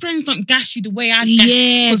 maybe your friends don't gas you the way I gas.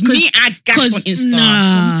 Yeah, Because me, I gas on Insta.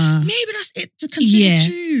 Nah. So maybe that's it to consider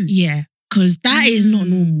too. Yeah, because that is not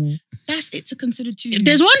normal. That's it to consider too.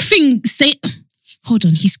 There's one thing, hold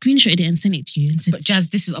on, he screenshotted it and sent it to you and said, But Jazz,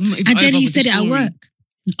 I'm not even and over then he with said the it at story. work.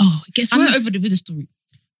 Oh, it gets I'm worse. not over with the story.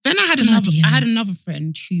 Then I had another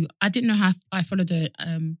friend who I didn't know how I followed her.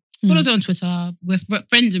 Followed her on Twitter. We're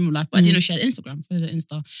friends in real life, but I didn't know she had Instagram. Followed her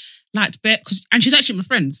Insta, liked bare, and she's actually my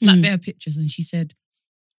friend. Like bare pictures, and she said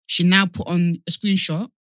she now put on a screenshot,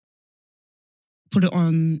 put it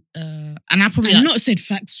on, and I probably And not said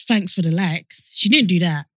thanks for the likes. She didn't do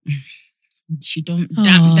that. she don't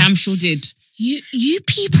Oh. damn sure did. You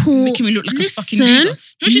people Making me look like a fucking listen, loser.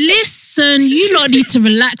 Do you know what she said? listen, you lot need to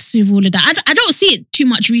relax with all of that. I don't see it too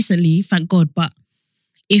much recently, thank God. But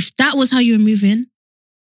if that was how you were moving,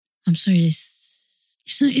 I'm sorry, it's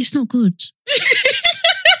not good.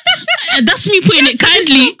 That's me putting it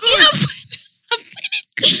kindly.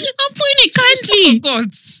 I'm putting it kindly. Oh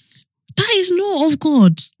God. That is not of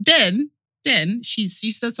God. Then she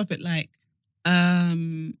said something like,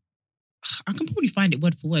 I can probably find it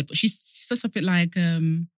word for word, but she said something like,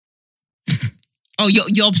 oh,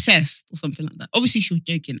 you're obsessed or something like that. Obviously, she was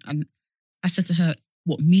joking, and I said to her,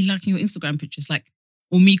 "What, me liking your Instagram pictures, like,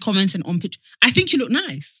 or me commenting on pictures? I think you look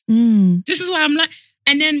nice. This is why I'm like."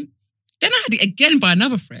 And then I had it again by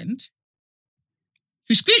another friend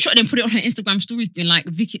who screenshotted and put it on her Instagram stories, being like,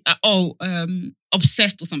 "Vicky,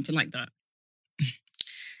 obsessed" or something like that.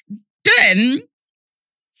 Then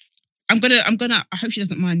I'm gonna. I hope she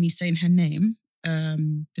doesn't mind me saying her name,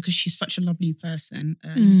 because she's such a lovely person.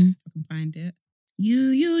 Let's see if I can find it. You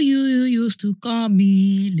used to call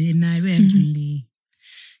me Lena Wembley.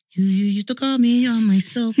 You used to call me on my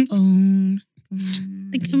cell phone.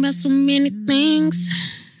 Thinking about so many things.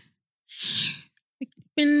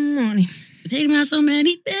 In the morning. Thinking about so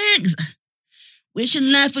many things.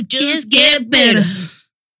 Wishing life would just get better.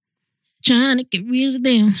 Trying to get rid of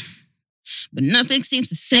them. But nothing seems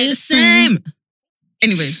to stay the same.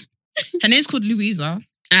 Anyways, her name's called Louisa.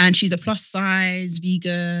 And she's a plus size,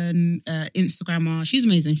 vegan, Instagrammer. She's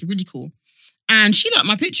amazing. She's really cool. And she liked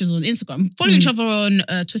my pictures on Instagram. Following each other on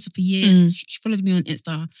Twitter for years. She followed me on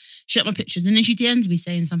Insta. She liked my pictures. And then she DM'd me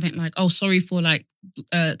saying something like, oh, sorry for like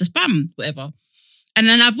the spam, whatever. And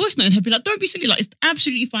then I voice noted her, be like, don't be silly, like, it's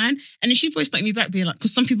absolutely fine. And then she voice noted me back, being like,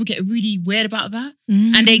 because some people get really weird about that.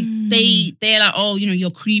 And they're like, oh, you know, you're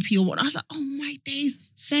creepy or what. I was like, oh my days,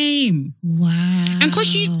 same. Wow. And because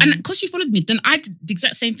she followed me, then I did the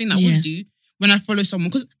exact same thing that I would do when I follow someone.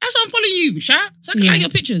 Because that's why I'm following you, Sha. So I can like your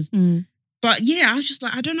pictures. But yeah, I was just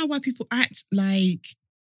like, I don't know why people act like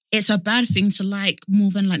it's a bad thing to like more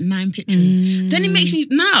than like 9 pictures. Then it makes me,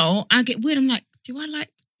 now I get weird. I'm like, do I like,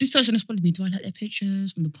 this person has followed me, do I like their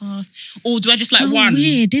pictures from the past? Or do I just like one? So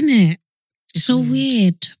weird, isn't it? It's so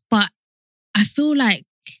weird. But I feel like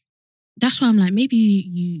that's why I'm like, maybe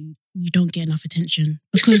you don't get enough attention.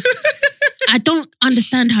 Because I don't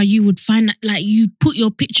understand how you would find that, like, you put your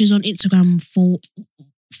pictures on Instagram for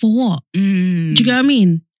what? Do you get what I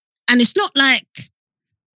mean? And it's not like,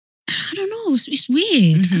 I don't know, it's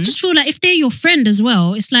weird. I just feel like if they're your friend as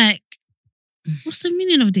well, it's like, what's the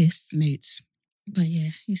meaning of this? Mate. But yeah,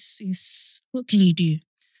 it's what can you do?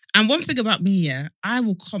 And one thing about me, yeah, I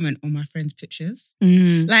will comment on my friends' pictures.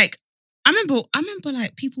 Like, I remember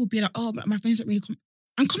like people would be like, oh, but my friends don't really comment.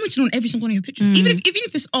 I'm commenting on every single one of your pictures. Even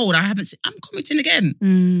if it's old, I haven't seen, I'm commenting again.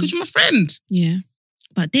 Because you're my friend. Yeah.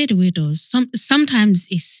 But they're the weirdos. Sometimes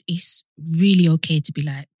it's really okay to be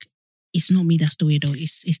like, it's not me that's the weirdo,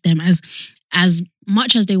 it's them. As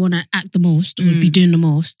much as they want to act the most or be doing the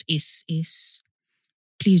most, it's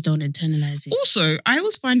please don't internalize it. Also, I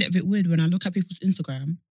always find it a bit weird when I look at people's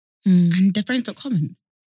Instagram and their friends don't comment.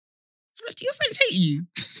 I'm like, do your friends hate you?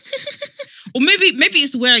 Or maybe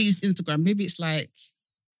it's the way I use Instagram. Maybe it's like,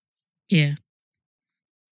 yeah.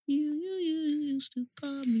 You used to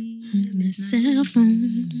call me on the cell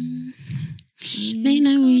phone. Late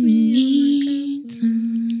night when you need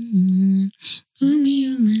someone. Put me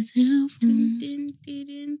on my cell phone.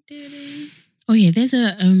 Oh yeah, there's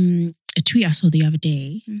a tweet I saw the other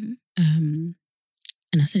day, and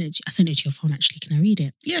I sent it to your phone. Actually, can I read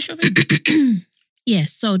it? Yeah, sure thing. Yeah.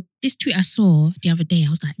 So this tweet I saw the other day, I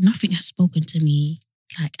was like, nothing has spoken to me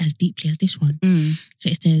like as deeply as this one. So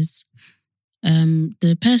it says,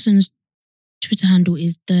 the person's Twitter handle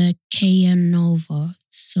is the Kayanova.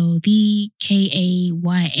 So the Kayanova.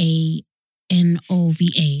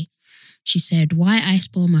 She said, why I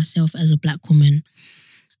spoil myself as a black woman.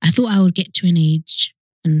 I thought I would get to an age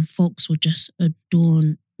and folks would just adore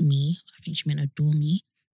me. I think she meant adore me.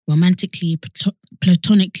 Romantically,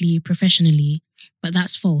 platonically, professionally. But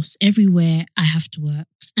that's false. Everywhere I have to work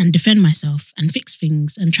and defend myself and fix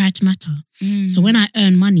things and try to matter. So when I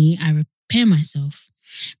earn money, I repair myself.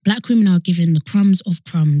 Black women are given the crumbs of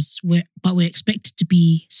crumbs, but we're expected to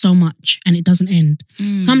be so much and it doesn't end.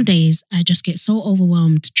 Some days I just get so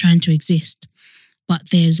overwhelmed trying to exist. But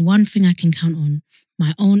there's one thing I can count on,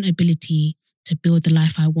 my own ability to build the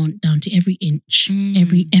life I want down to every inch,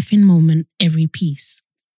 every effing moment, every piece.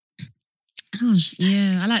 And I was just like,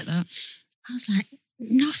 yeah, I like that. I was like,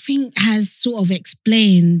 nothing has sort of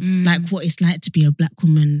explained like what it's like to be a black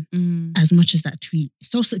woman as much as that tweet.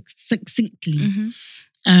 So succinctly.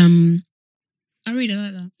 I really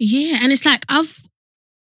like that. Yeah, and it's like I've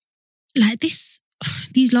like these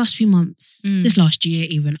last few months, this last year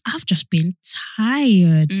even, I've just been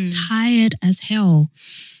tired as hell.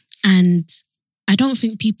 And I don't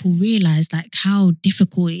think people realise like how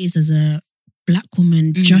difficult it is as a black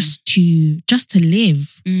woman just to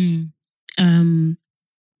live.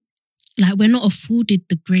 Like we're not afforded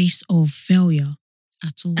the grace of failure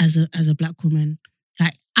at all as a black woman.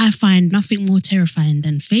 Like I find nothing more terrifying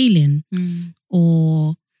than failing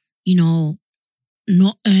or, you know,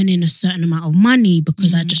 not earning a certain amount of money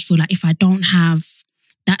because I just feel like if I don't have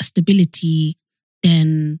that stability,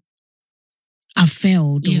 then I've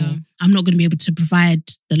failed or I'm not going to be able to provide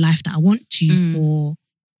the life that I want to for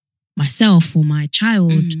myself or my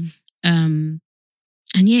child.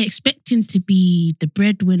 And yeah, expecting to be the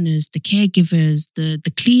breadwinners, the caregivers,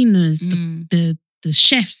 the cleaners, the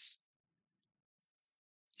chefs.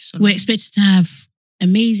 We're expected to have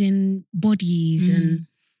amazing bodies and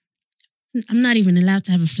I'm not even allowed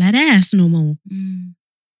to have a flat ass no more.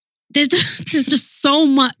 There's just so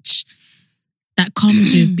much that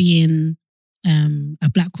comes with being a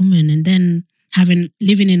black woman. And then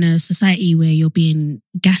living in a society where you're being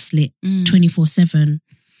gaslit 24/7,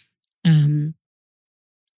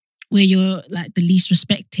 where you're like the least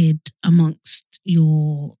respected amongst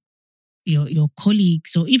your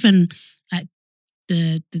colleagues, or even like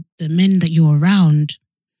the men that you're around.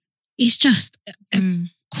 It's just a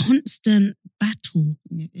constant battle.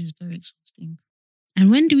 It is very exhausting. And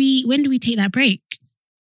when do we take that break?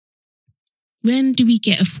 When do we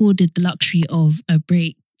get afforded the luxury of a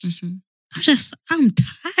break? I'm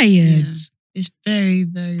tired. Yeah. It's very,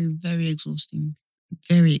 very, very exhausting.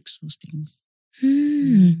 Very exhausting.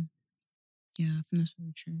 Yeah, I think that's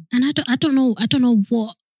very true. And I don't know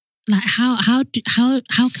what, like how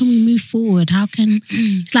can we move forward? How can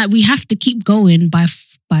it's like we have to keep going by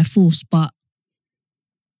force, but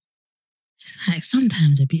it's like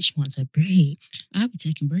sometimes a bitch wants a break. I'll be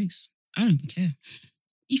taking breaks. I don't even care.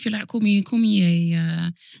 If you like, call me a. Do you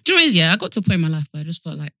know what it is? Yeah, I got to a point in my life where I just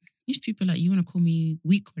felt like if people like you want to call me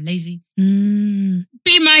weak or lazy, be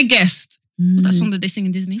my guest. What's that song that they sing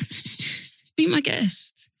in Disney? Be my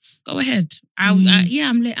guest. Go ahead. I'm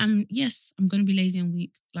going to be lazy and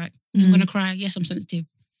weak. Like I'm going to cry. Yes, I'm sensitive.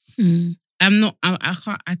 I'm not. I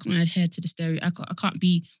can't adhere to the stereo. I can't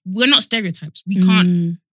be. We're not stereotypes. We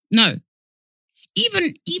can't. No.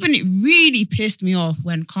 Even it really pissed me off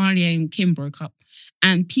when Kanye and Kim broke up,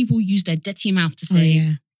 and people used their dirty mouth to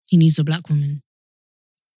say, he needs a black woman.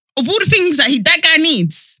 Of all the things that that guy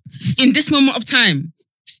needs in this moment of time.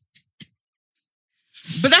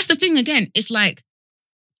 But that's the thing again. It's like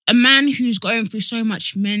a man who's going through so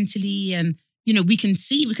much mentally, and we can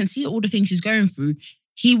see all the things he's going through.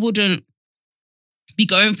 He wouldn't be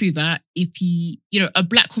going through that if he, a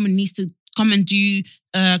black woman needs to come and do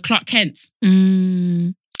Clark Kent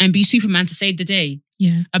and be Superman to save the day.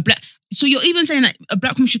 Yeah. So you're even saying that a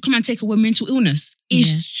black woman should come and take away mental illness.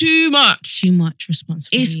 It's too much. Too much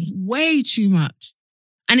responsibility. It's way too much.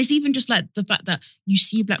 And it's even just like the fact that you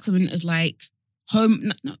see black women as like home.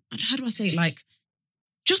 No, how do I say it? Like,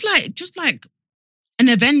 just like an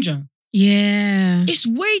avenger. Yeah. It's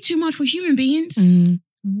way too much for human beings.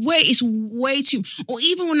 It's way too. Or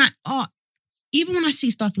even when I see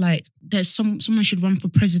stuff like there's someone should run for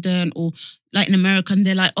president, or like in America, and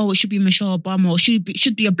they're like, it should be Michelle Obama, or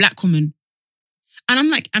should be a black woman. And I'm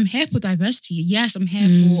like, I'm here for diversity. Yes, I'm here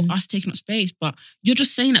for us taking up space, but you're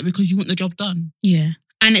just saying that because you want the job done. Yeah.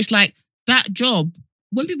 And it's like that job,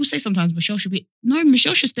 when people say sometimes Michelle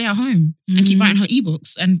should stay at home and keep writing her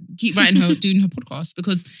ebooks and keep doing her podcast,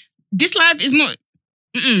 because this life is not...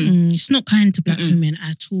 It's not kind to black women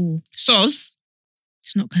at all. Soz.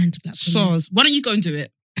 It's not kind to black women. Soz. Why don't you go and do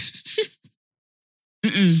it?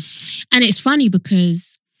 And it's funny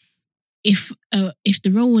because if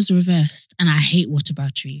the role was reversed, and I hate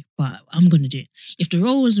whataboutery, but I'm going to do it. If the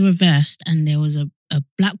role was reversed and there was a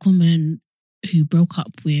black woman who broke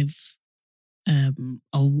up with a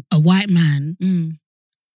white man,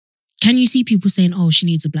 can you see people saying, she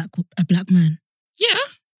needs a black man? Yeah.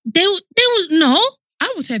 They will no.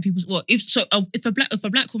 I will tell people if a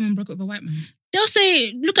black woman broke up with a white man, they'll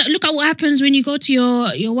say, look at what happens when you go to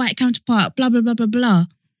your white counterpart, blah blah blah blah blah.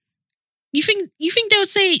 You think they'll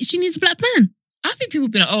say she needs a black man? I think people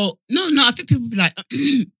will be like, no. I think people will be like,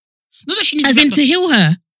 not that she needs as a black in to heal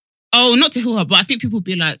her. Oh, not to heal her, but I think people will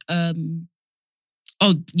be like,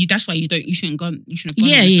 that's why you shouldn't have gone in the first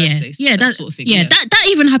place. Yeah, that sort of thing. Yeah, that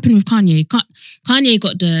even happened with Kanye. Kanye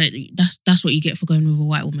got that's what you get for going with a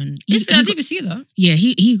white woman. I didn't even see that. Yeah,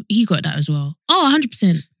 he got that as well.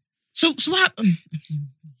 100%. So what happened?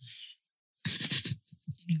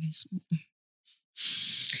 Anyways.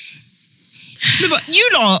 No, but you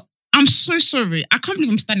lot, I'm so sorry. I can't believe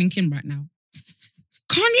I'm standing Kim right now.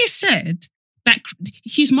 Kanye said that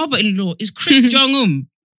his mother-in-law is Chris Jong-un.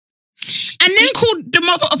 And then called the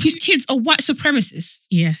mother of his kids a white supremacist.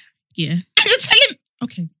 Yeah. And you're telling...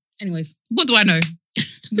 Okay, anyways. What do I know?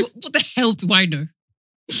 what the hell do I know?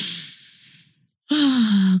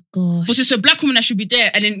 Oh, gosh. But it's a black woman that should be there.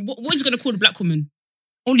 And then what is going to call the black woman?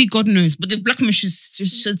 Only God knows. But the black woman should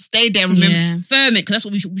stay there and remember, firm it, because that's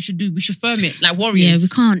what we should do. We should firm it like warriors. Yeah, we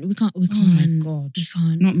can't. Oh my God. We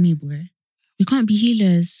can't. Not me, boy. We can't be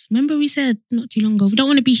healers. Remember we said not too long ago, we don't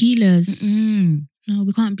want to be healers. No,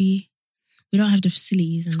 we can't be. We don't have the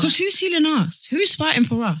facilities. Because who's healing us? Who's fighting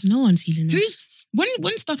for us? No one's healing us.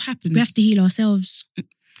 When stuff happens, we have to heal ourselves.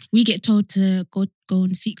 We get told to go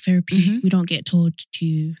and seek therapy. We don't get told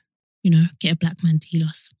to, get a black man to heal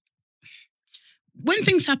us. When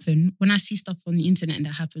things happen, when I see stuff on the internet and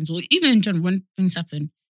that happens, or even in general, when things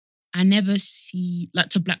happen, I never see, like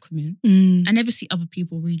to black women, I never see other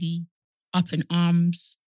people really up in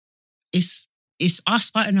arms. It's us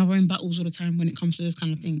fighting our own battles all the time when it comes to those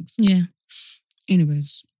kind of things. Yeah.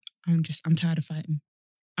 Anyways, I'm tired of fighting.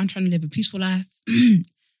 I'm trying to live a peaceful life.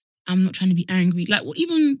 I'm not trying to be angry. Like,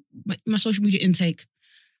 even my social media intake,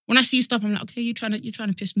 when I see stuff, I'm like, okay, you're trying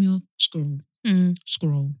to piss me off.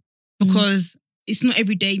 Scroll. Because it's not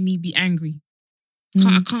every day me be angry.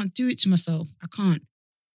 I can't do it to myself. I can't.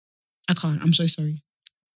 I'm so sorry.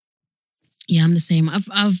 Yeah, I'm the same.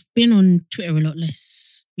 I've been on Twitter a lot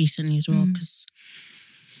less recently as well because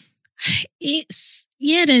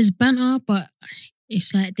there's banter, but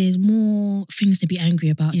it's like there's more things to be angry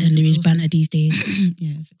about than there is banter these days.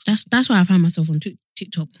 That's why I find myself on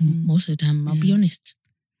TikTok most of the time. I'll be honest.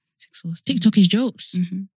 TikTok is jokes,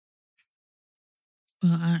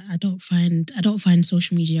 but I don't find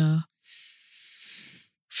social media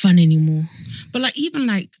fun anymore. But like, even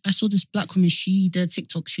like, I saw this black woman, she did a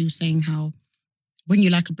TikTok, she was saying how when you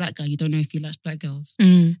like a black guy, you don't know if he likes black girls.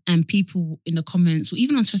 And people in the comments, or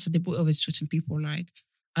even on Twitter, they brought over to Twitter, and people were like,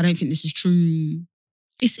 I don't think this is true.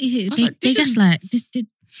 I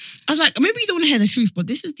was like, maybe you don't want to hear the truth, but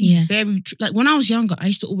this is the very truth. Like, when I was younger, I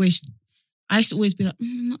used to always be like,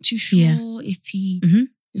 I'm not too sure if he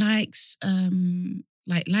likes me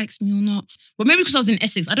or not. But maybe because I was in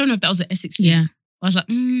Essex, I don't know if that was an Essex thing. Yeah. I was like,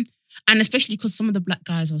 and especially because some of the black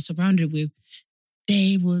guys I was surrounded with,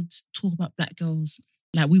 they would talk about black girls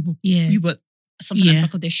like we were something like the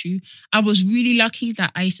back of their shoe. I was really lucky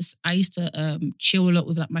that I used to chill a lot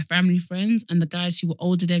with like my family friends and the guys who were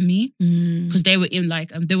older than me, because they were in like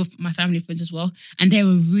they were my family friends as well, and they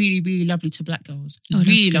were really, really lovely to black girls.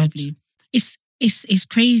 Really lovely. It's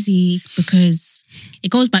crazy because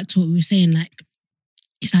it goes back to what we were saying. Like,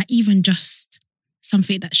 it's like even just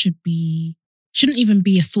something that shouldn't even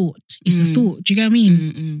be a thought. It's a thought. Do you get what I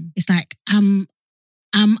mean? It's like, am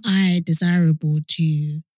I desirable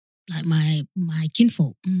to like my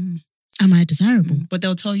kinfolk? Am I desirable? But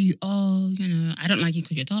they'll tell you, oh, I don't like you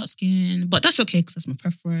because you're dark skinned, but that's okay because that's my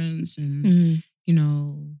preference, and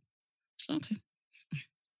it's okay.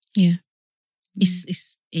 Yeah,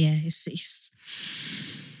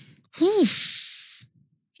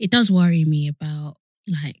 it does worry me about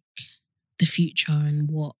like the future and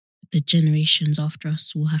what the generations after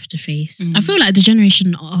us will have to face. I feel like the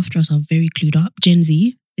generation after us are very clued up. Gen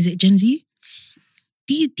Z. Is it Gen Z?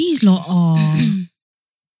 These lot are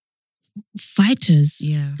fighters.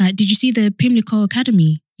 Yeah. Like, did you see the Pimlico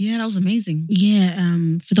Academy? Yeah, that was amazing. Yeah.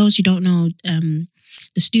 For those who don't know,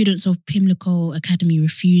 the students of Pimlico Academy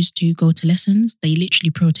refused to go to lessons. They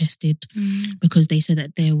literally protested because they said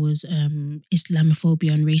that there was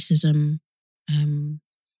Islamophobia and racism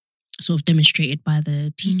sort of demonstrated by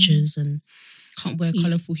the teachers, and can't wear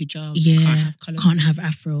colourful hijabs. Yeah, can't have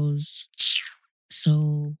afros.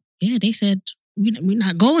 So yeah, they said we're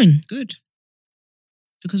not going. Good,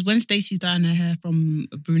 because when Stacey's dyeing her hair from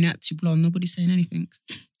brunette to blonde, nobody's saying anything.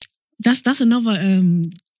 That's another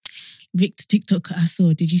Victor TikTok I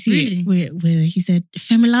saw. Did you see it? Where he said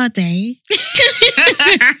Femilade,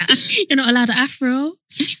 you're not allowed an afro.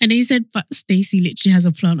 And then he said, but Stacey literally has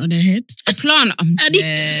a plant on her head. A plant? I'm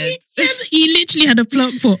dead. He literally had a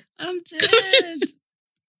plant pot. I'm dead.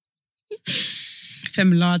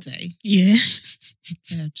 Femilade. Yeah. I'm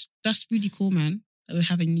dead. That's really cool, man, that we're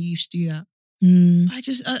having youths do that. But I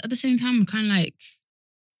just, at the same time, I'm kind of like,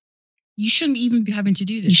 you shouldn't even be having to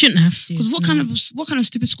do this. You shouldn't have to. Because what kind of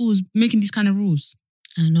stupid school is making these kind of rules?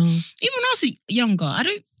 I know. Even when I was younger,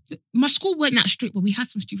 my school weren't that strict, but we had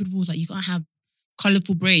some stupid rules like you can't have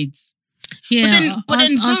colourful braids. Yeah, but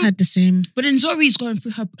then ours had the same. But then Zori's going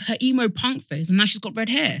through her emo punk phase, and now she's got red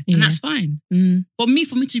hair, and that's fine. But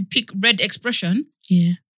for me to pick red expression,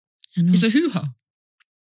 I know, it's a hoo-ha.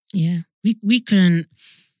 Yeah, we couldn't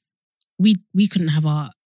have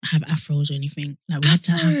afros or anything. Like we had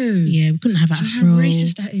to have. Yeah, we couldn't have an afro. How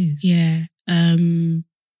racist that is. Yeah,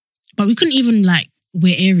 but we couldn't even like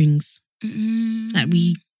wear earrings. Like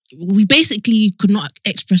we basically could not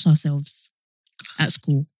express ourselves at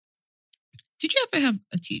school. Did you ever have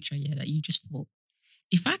a teacher, that you just thought,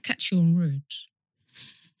 if I catch you on road,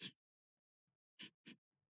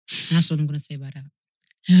 that's what I'm going to say about that?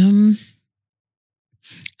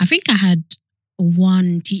 I think I had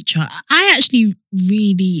one teacher. I actually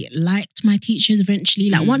really liked my teachers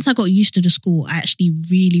eventually. Like once I got used to the school, I actually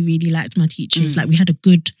really, really liked my teachers. Like we had a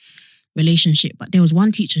good relationship. But there was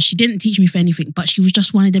one teacher, she didn't teach me for anything, but she was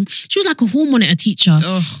just one of them. She was like a hall monitor teacher.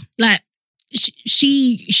 Ugh. Like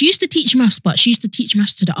she used to teach maths, but she used to teach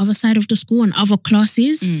maths to the other side of the school and other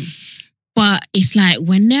classes. But it's like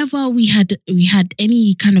whenever we had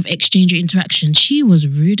any kind of exchange or interaction, she was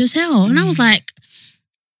rude as hell. And I was like,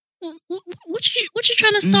 what you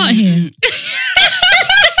trying to start here?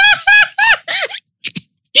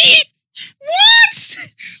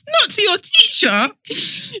 What? Not to your teacher.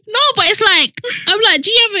 No, but it's like, I'm like,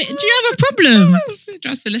 do you have a problem?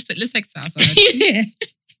 Just let's take it outside. Yeah.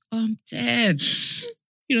 I'm dead.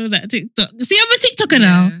 You know that TikTok. See, I'm a TikToker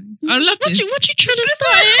now. I love What this. you trying to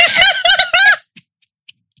start?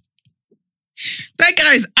 That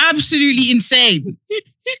guy is absolutely insane.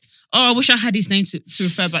 Oh, I wish I had his name to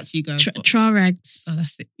refer back to you guys. Trarags. Oh,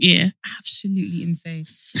 that's it. Yeah. Absolutely insane.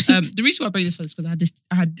 The reason why I bring this up is because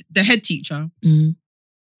I had the head teacher. Mm.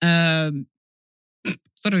 I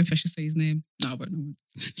don't know if I should say his name. No, I won't.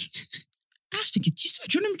 I was thinking, do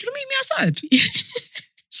you want to meet me outside?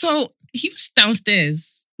 So he was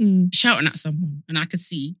downstairs shouting at someone, and I could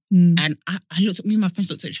see. And I looked at me and my friends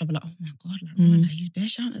looked at each other like, oh my God, like he's bare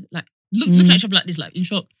shouting. Like looking at each other like this, like in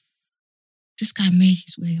shock. This guy made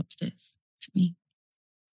his way upstairs to me.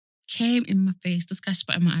 Came in my face. This guy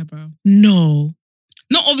spat in my eyebrow. No.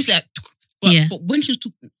 Not obviously, like, but when he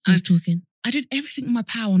was talking, I did everything in my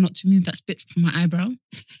power not to move that spit from my eyebrow.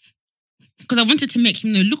 Because I wanted to make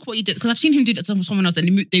him know, look what you did. Because I've seen him do that to someone else and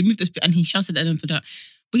they moved the spit and he shouted at them for that.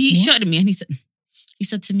 But he shouted at me and he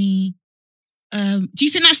said to me, do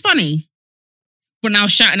you think that's funny? When I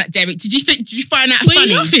was shouting at Derek, did you find that funny? Were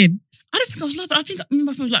you laughing? I don't think I was laughing. I think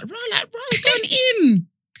my friend was like, bro, going in.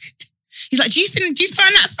 He's like, do you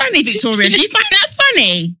find that funny, Victoria? Do you find that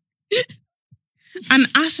funny? And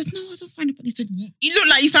I said, no, I don't find it funny. He said, you look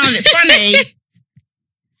like you found it funny.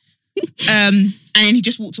 And then he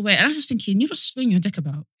just walked away. And I was just thinking, you're just swinging your dick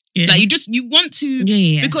about. Yeah. Like you want to.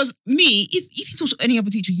 Yeah. Because me, if you talk to any other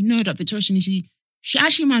teacher, you know that Victoria, she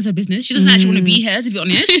actually minds her business. She doesn't actually want to be here, to be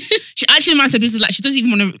honest. She actually minds her business. Like, she doesn't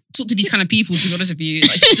even want to talk to these kind of people, to be honest with you.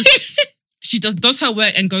 Like, she does her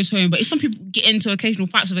work and goes home. But if some people get into occasional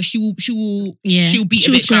fights with her, she'll beat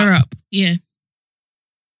a bitch square up. up. Yeah.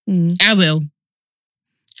 I will.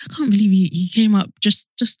 I can't believe you came up just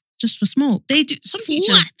for smoke. They do. Some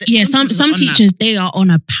teachers. Some teachers, they are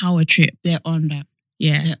on a power trip. They're on that.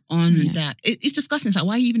 Yeah. They're on that. It's disgusting. It's like,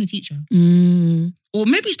 why are you even a teacher? Or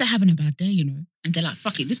maybe it's they're having a bad day, you know, and they're like,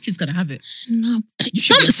 fuck it, this kid's gonna have it. No.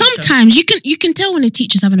 Sometimes you can tell when a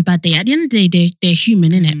teacher's having a bad day. At the end of the day, they're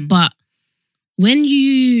human, innit? But when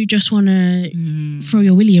you just want to throw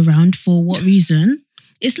your willy around for what reason,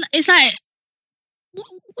 it's like,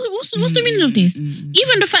 what's the meaning of this?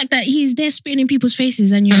 Even the fact that he's there spitting in people's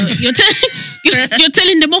faces and you're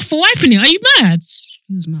telling them off for wiping it. Are you mad?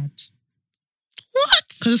 He was mad. What?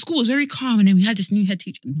 Because the school was very calm, and then we had this new head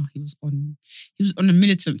teacher. No, he was on a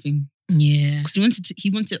militant thing. Yeah, because he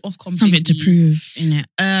wanted Ofcom something to prove, innit?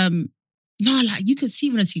 No, like you could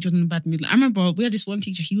see when a teacher was in a bad mood. Like, I remember we had this one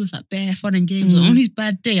teacher. He was like bare fun and games. On his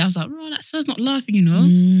bad day, I was like, "Bro, that sir's not laughing," you know.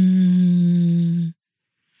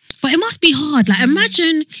 But it must be hard. Like,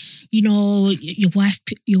 imagine, you know, your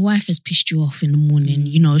wife has pissed you off in the morning.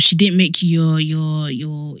 You know, she didn't make you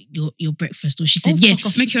your breakfast, or she said, fuck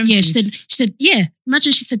off, make your own food. She said, yeah.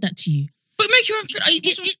 Imagine she said that to you. But make your own food.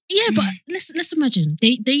 But let's imagine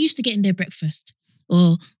they used to get in their breakfast,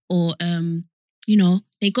 or you know,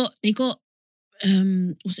 they got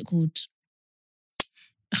what's it called?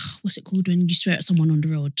 What's it called when you swear at someone on the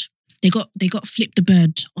road? They got flipped the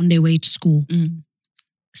bird on their way to school.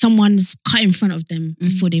 Someone's cut in front of them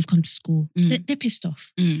before they've come to school. They're pissed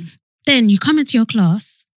off. Then you come into your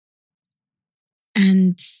class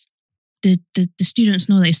and the students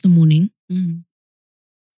know that it's the morning.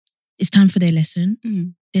 It's time for their lesson.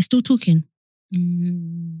 They're still talking.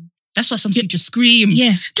 That's why some teachers scream.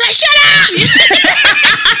 Yeah. Like, shut up!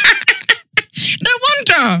 No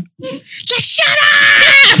wonder. Just shut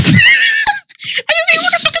up! I mean,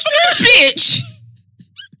 what the fuck is wrong with this bitch?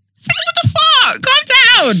 What the fuck? Calm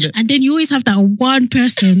down. And then you always have that one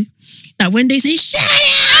person that when they say shut up,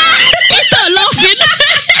 they start laughing.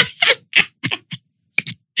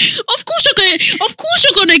 Of course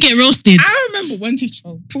you're gonna get roasted. I remember one teacher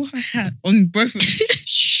pulled her hat on both of them.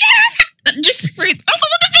 Shut up! Just straight. I was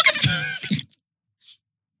like, what the fuck is this?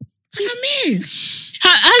 I miss.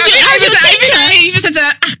 How's your teacher? I even said to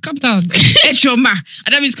her, calm down. Edjo, ma. I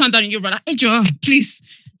don't mean to calm down in your brother. Edjo, please.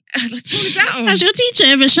 Let's tone it down. Has your teacher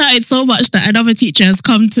ever shouted so much that another teacher has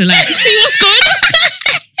come to like see what's going on?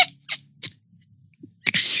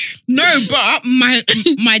 No, but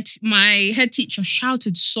my head teacher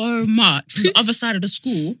shouted so much from the other side of the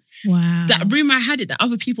school. Wow. That room I had it, that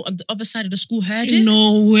other people on the other side of the school heard it.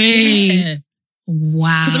 No way. Yeah.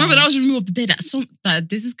 Wow. Because I remember that was the room of the day that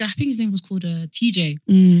there's this guy, I think his name was called TJ.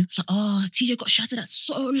 It's like, TJ got shouted at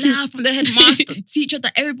so loud from the headmaster, teacher,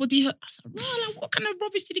 that everybody heard. I was like, bro, like, what kind of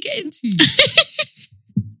rubbish did he get into?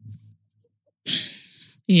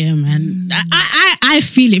 Yeah, man. I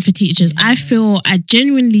feel it for teachers. I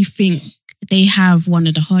genuinely think they have one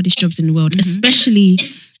of the hardest jobs in the world, especially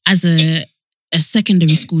as a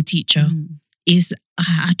secondary school teacher is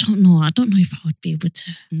I don't know if I would be able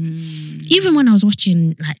to. Even when I was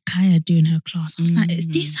watching like Kaya doing her class, I was like, is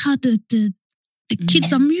this how the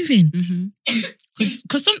kids are moving?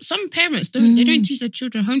 Because some parents they don't teach their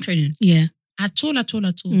children home training. Yeah. At all. I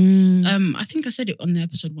think I said it on the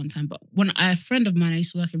episode one time, but when a friend of mine I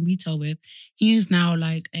used to work in retail with, he is now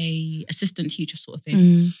like a assistant teacher sort of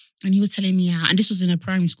thing. And he was telling me how, and this was in a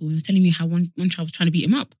primary school, he was telling me how one child was trying to beat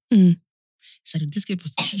him up. He said, this kid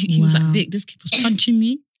was, he was like, Vic, this kid was punching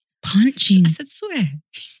me. Punching? I said, swear.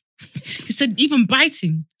 He said, even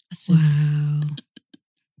biting. I said, wow.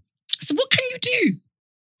 I said, what can you do?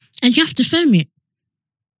 And you have to film it.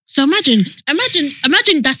 So imagine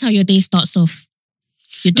that's how your day starts off.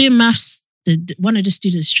 You're doing maths, one of the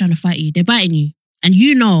students is trying to fight you, they're biting you, and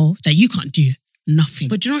you know that you can't do nothing.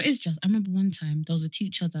 But do you know what it is, Just? I remember one time there was a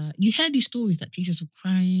teacher that, you heard these stories that teachers were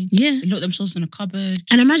crying. Yeah. They locked themselves in a cupboard.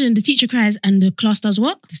 And imagine the teacher cries and the class does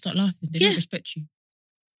what? They start laughing. They don't respect you.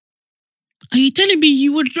 Are you telling me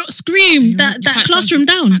you would not scream that classroom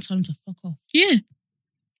down? You can't tell them to fuck off. Yeah.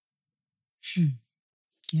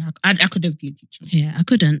 Yeah, I could have been a teacher. Yeah, I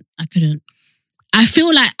couldn't. I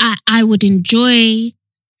feel like I would enjoy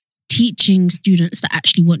teaching students that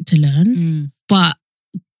actually want to learn, but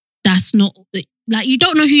that's not, like, you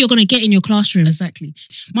don't know who you're going to get in your classroom. Exactly.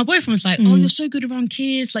 My boyfriend was like, oh, you're so good around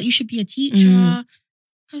kids, like you should be a teacher. I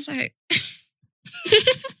was like...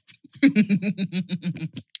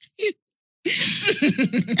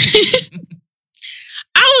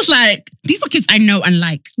 I was like, these are kids I know and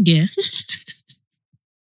like. Yeah.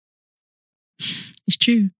 It's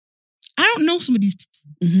true. I don't know some of these people.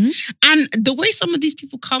 And the way some of these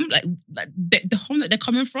people come, like the home that they're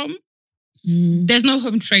coming from, there's no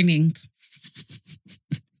home training.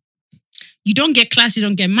 You don't get class, you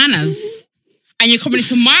don't get manners. And you're coming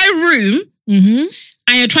into my room and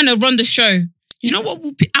you're trying to run the show. You know what?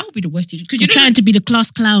 I would be the worst teacher. You're trying to be the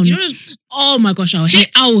class clown. You know, oh my gosh,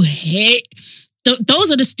 I will hate.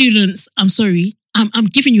 Those are the students, I'm sorry, I'm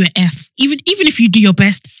giving you an F. Even if you do your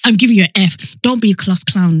best, I'm giving you an F. Don't be a class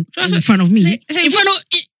clown in front of me.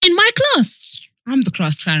 In my class. I'm the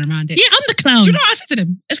class clown around it. Yeah, I'm the clown. Do you know what I said to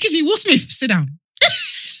them? Excuse me, Will Smith, sit down.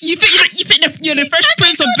 you think you're the Fresh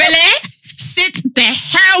Prince of Bel-Air? Sit the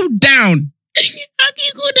hell down. How can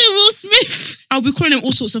you call them Will Smith? I'll be calling them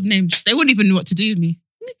all sorts of names. They wouldn't even know what to do with me.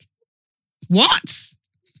 What?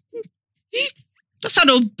 That's how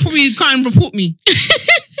they'll probably can't report me.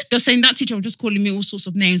 They're saying that teacher was just calling me all sorts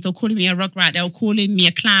of names. They're calling me a rugrat. They're calling me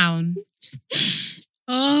a clown.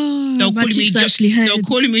 Oh, they're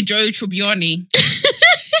calling me Joe Tribbiani.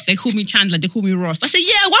 They call me Chandler. They call me Ross. I said,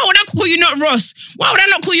 yeah, why would I call you not Ross? Why would I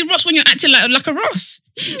not call you Ross when you're acting like a Ross?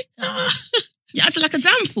 You're acting like a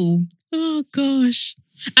damn fool. Oh, gosh.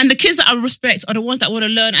 And the kids that I respect are the ones that want to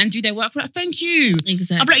learn and do their work. I'm like, thank you.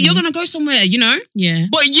 Exactly. I'm like, you're going to go somewhere, you know? Yeah.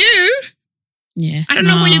 But you... Yeah. I don't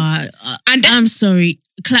know where you... And I'm sorry.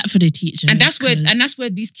 Clap for the teacher. And that's where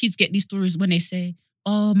these kids get these stories when they say,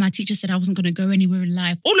 oh, my teacher said I wasn't going to go anywhere in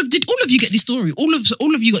life. All of you get this story. All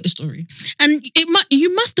of you got the story. And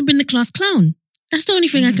you must have been the class clown. That's the only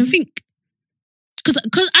thing I can think. Because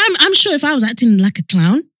I'm sure if I was acting like a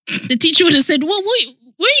clown, the teacher would have said, well,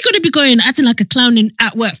 where are you going to be going acting like a clown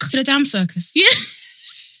at work? To the damn circus. Yeah.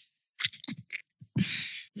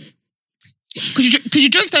 Because your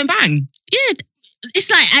jokes don't bang. Yeah. It's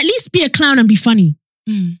like, at least be a clown and be funny.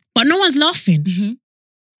 But no one's laughing.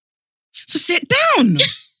 So sit down.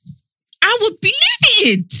 I would be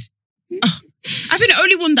livid. I think the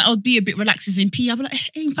only one that I would be a bit relaxed is in PE. I'd be like,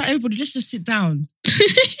 hey, in fact, everybody, let's just sit down.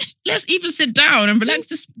 Let's even sit down and relax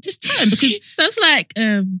this time, because that's like,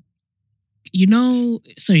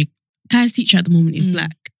 sorry, Kaya's teacher at the moment is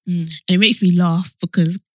black. And it makes me laugh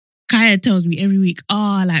because Kaya tells me every week,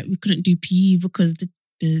 like we couldn't do PE because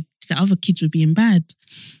the other kids were being bad.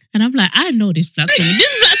 And I'm like, I know this black woman.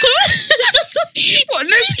 This black woman what,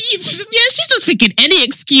 no PE? Yeah, she's just thinking any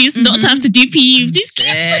excuse not to have to do PE with these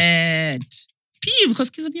kids. PE because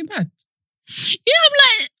kids are being bad. Yeah,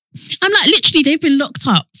 I'm like, literally, they've been locked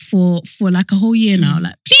up for like a whole year now.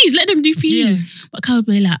 Like, please let them do PE. Yeah. But Kaya will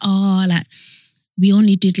be like, like we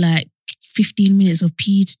only did like 15 minutes of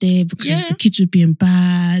PE today because the kids were being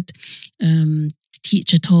bad. The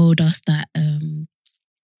teacher told us that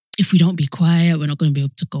if we don't be quiet, we're not going to be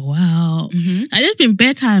able to go out. And there's been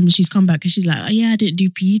bare times she's come back and she's like, I didn't do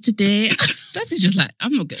PE today. That's just like,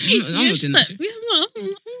 I'm not doing that.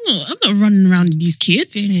 I'm not running around with these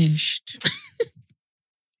kids. Finished.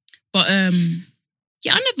 But I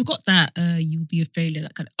never got that you'll be a failure.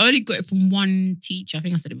 Like, I only got it from one teacher. I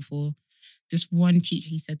think I said it before. This one teacher,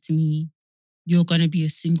 he said to me, you're going to be a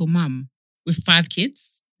single mum with 5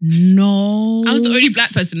 kids. No. I was the only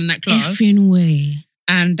black person in that class. Effing way.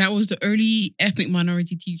 And that was the only ethnic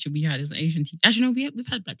minority teacher we had. It was an Asian teacher. Actually, no, we've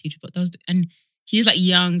had black teachers, but that was... And he was like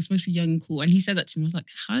young, supposed to be young and cool. And he said that to me. I was like,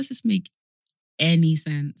 how does this make any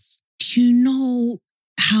sense? Do you know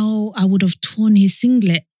how I would have torn his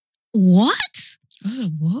singlet? What? I was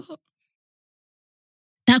like, what?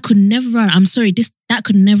 That could never run. I'm sorry, that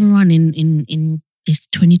could never run in this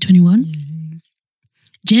 2021. Yeah.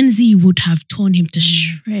 Gen Z would have torn him to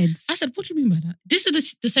shreds. I said, what do you mean by that? This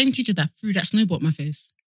is the same teacher that threw that snowball at my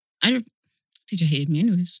face. Teacher hated me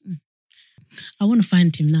anyways. I want to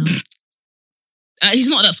find him now. He's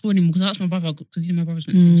not at that school anymore because I asked my brother, because my brother's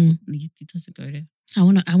went to the same school and he doesn't go there. I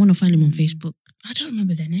want to find him on Facebook. I don't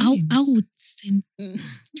remember their names. I would send...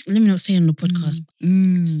 Let me not say on the podcast.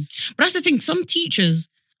 But that's the thing. Some teachers,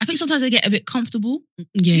 I think sometimes they get a bit comfortable.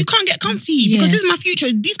 Yeah. You can't get comfy because this is my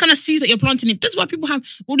future. These kind of seeds that you're planting. This is why people have,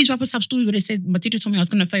 all these rappers have stories where they said, my teacher told me I was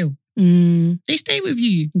going to fail. They stay with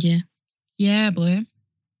you. Yeah. Yeah, boy.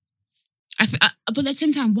 But at the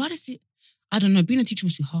same time, why does it... I don't know. Being a teacher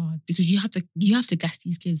must be hard because you have to gas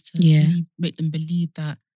these kids to really make them believe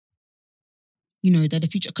that, you know, they're the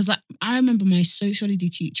future. Because like I remember my sociology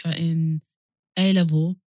teacher in A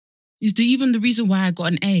level is even the reason why I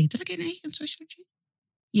got an A. Did I get an A in sociology?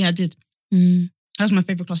 Yeah, I did. That was my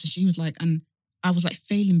favorite class. And she was like, and I was like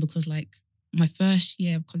failing because like my first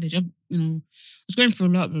year of college, I was going through a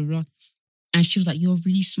lot, blah, blah, blah. And she was like, you're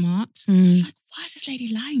really smart. I was like, why is this lady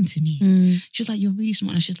lying to me? She was like, you're really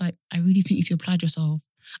smart. And she's like, I really think if you applied yourself.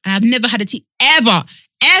 And I've never had a teacher, ever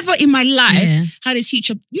in my life, had a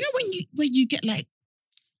teacher. You know when you get like, do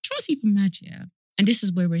you know what's even mad, yeah? And this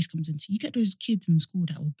is where race comes into. You get those kids in school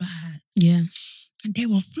that were bad. Yeah. And they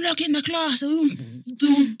were flogging the class.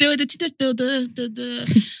 They were the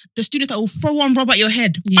students that will throw one rub at your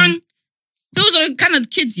head. Yeah. Bang! Those are the kind of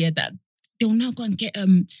kids, yeah, that they'll now go and get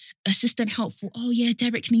assistant help for, oh yeah,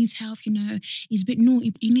 Derek needs help, you know, he's a bit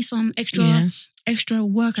naughty, he needs some extra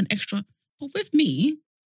work and extra. But with me,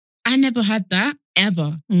 I never had that,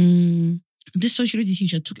 ever. This sociology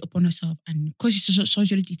teacher took it upon herself, and because she's a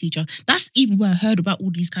sociology teacher, that's even where I heard about all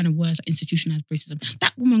these kind of words like institutionalized racism.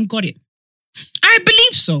 That woman got it. I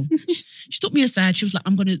believe so. She took me aside. She was like,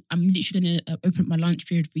 I'm literally gonna open up my lunch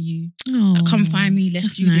period for you. Come find me,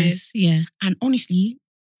 let's do this. Yeah. And honestly,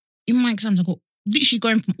 in my exams, I got literally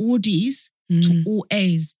going from all D's to all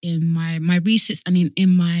A's in my resits and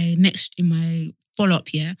in my follow-up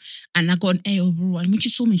here. And I got an A overall. And when she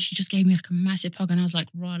saw me, she just gave me like a massive hug. And I was like,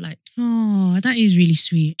 raw, like... Oh, that is really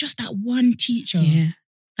sweet. Just that one teacher. Yeah.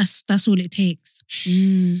 That's all it takes.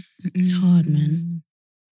 It's hard, man.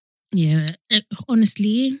 Yeah.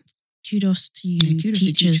 Honestly, kudos to you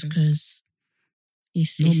teachers, because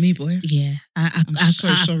it's... Not me, boy. Yeah. I'm so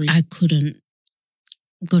sorry. I couldn't.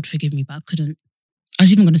 God forgive me, but I couldn't. I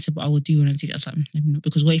was even going to say what I would do when I teach. I was like, let me know,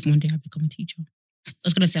 because what if one day I become a teacher? I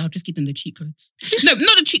was going to say, I'll just give them the cheat codes. No,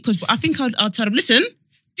 not the cheat codes, but I think I'll tell them, listen,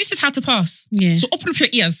 this is how to pass. Yeah. So open up your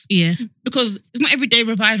ears. Yeah. Because it's not every day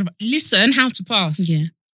revise. Listen how to pass. Yeah.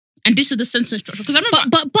 And this is the sentence structure. Because I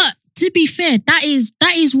remember... But to be fair, that is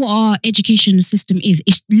what our education system is.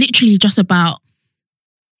 It's literally just about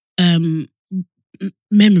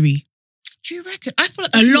memory. Do you reckon? I feel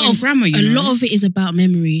like a lot of grammar. A lot of it is about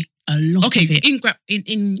memory. A lot of it.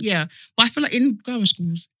 Yeah. But I feel like in grammar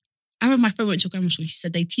schools, I remember my friend went to grammar school. She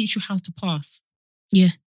said they teach you how to pass. Yeah.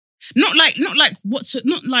 Not like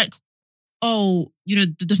oh, you know,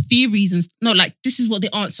 the theories and no, like this is what the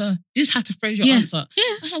answer. This is how to phrase your answer. Yeah.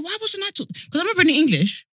 I was like, why wasn't I taught? Because I remember in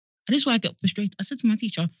English, and this is why I get frustrated. I said to my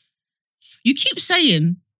teacher, you keep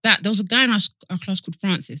saying that there was a guy in our class called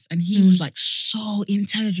Francis, and he was like so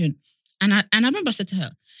intelligent. And I remember I said to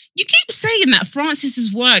her, you keep saying that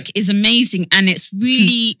Francis's work is amazing and it's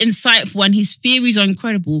really insightful and his theories are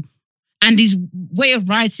incredible and his way of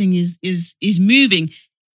writing is moving.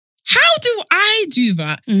 How do I do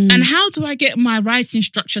that? And how do I get my writing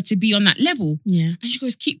structure to be on that level? Yeah. And she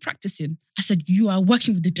goes, keep practicing. I said, you are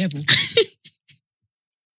working with the devil.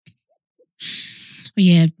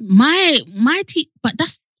 Yeah, but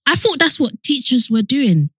I thought that's what teachers were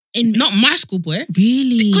doing. Not my school, boy.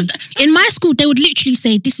 Really? In my school, they would literally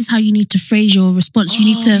say, this is how you need to phrase your response. You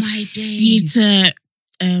need to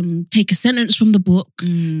take a sentence from the book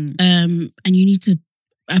and you need to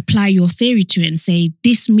apply your theory to it and say,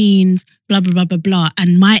 this means blah, blah, blah, blah, blah.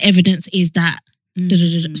 And my evidence is that.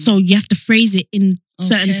 So you have to phrase it in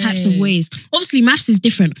certain types of ways. Obviously, maths is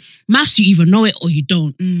different. Maths, you either know it or you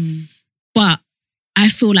don't. But I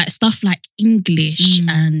feel like stuff like English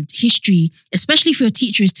and history, especially if your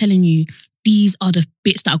teacher is telling you these are the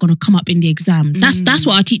bits that are going to come up in the exam. That's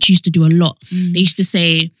what our teacher used to do a lot. They used to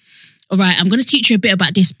say, all right, I'm going to teach you a bit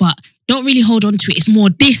about this, but don't really hold on to it. It's more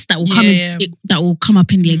this that will that will come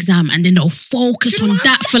up in the exam, and then they'll focus on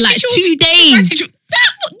that for like 2 days.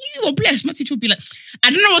 You were blessed. My teacher would be like, I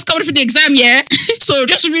don't know what's coming for the exam, yeah? So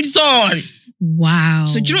just read it on. Wow.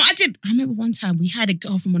 So do you know what I did? I remember one time we had a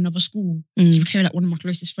girl from another school. She became like one of my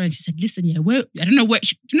closest friends. She said, listen, yeah, I don't know where,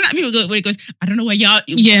 do you know what I mean? Where it goes, I don't know where y'all,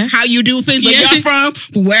 how you do things, where you're from,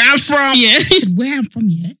 but where I'm from. Yeah. I said, where I'm from,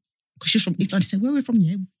 yeah? Because she's from East London. She said, where we're from,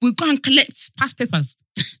 yeah? We'll go and collect past papers.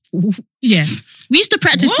 Yeah. We used to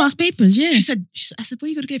practice past papers, yeah. She said, I said, where are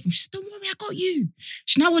you going to get it from? She said, don't worry, I got you.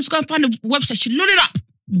 She now wants to go and find the website. She loaded up.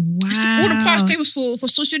 Wow. All the past papers for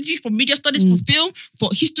sociology, for media studies, for film, for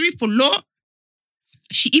history, for law.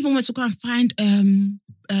 She even went to go and find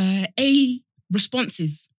A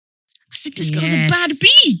responses. I said, this girl's a bad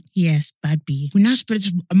B. Yes, bad B. We now spread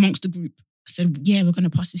it amongst the group. I said, yeah, we're going to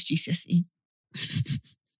pass this GCSE.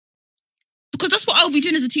 Because that's what I'll be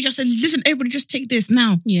doing as a teacher. I said, listen, everybody just take this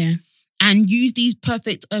now. Yeah. And use these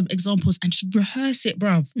perfect examples and just rehearse it,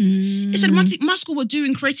 bruv. They said, my school were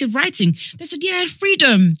doing creative writing. They said, yeah,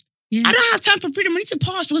 freedom. Yeah. I don't have time for freedom. I need to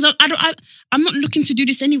pass because I'm not looking to do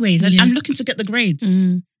this anyways. I'm looking to get the grades.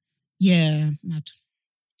 Yeah, mad.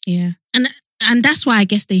 Yeah. And that's why I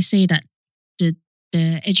guess they say that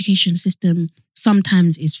the education system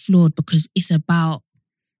sometimes is flawed because it's about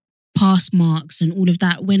pass marks and all of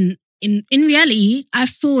that. When in reality, I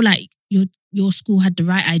feel like your school had the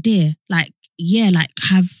right idea. Like,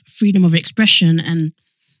 have freedom of expression and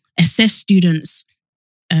assess students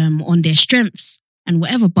on their strengths and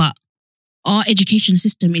whatever. But our education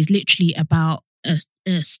system is literally about a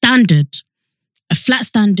standard, a flat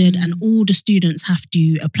standard, and all the students have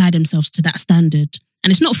to apply themselves to that standard. And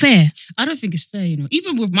it's not fair. I don't think it's fair, you know.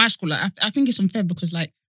 Even with my school, like, I think it's unfair because,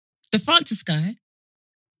 like, the Francis guy,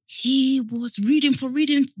 he was reading for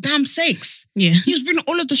reading's damn sakes. Yeah. He was reading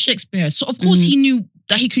all of the Shakespeare. So, of course, he knew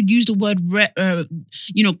that he could use the word,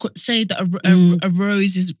 say that a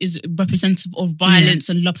rose is representative of violence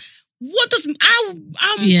and love. What does... I'm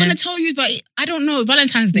going to tell you that, I don't know,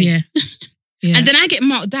 Valentine's Day. Yeah. And then I get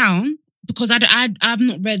marked down because I've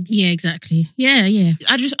not read... Yeah, exactly. Yeah.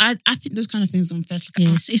 I think those kind of things are unfair. Like,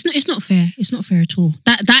 yes, it's not fair. It's not fair at all.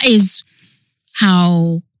 That is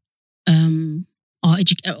how... our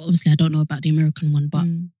obviously I don't know about the American one, but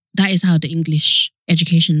that is how the English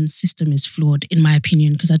education system is flawed, in my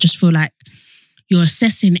opinion, because I just feel like you're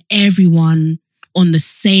assessing everyone on the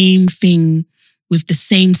same thing with the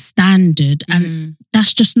same standard, and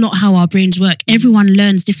that's just not how our brains work. Everyone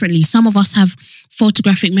learns differently. Some of us have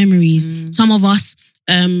photographic memories. Some of us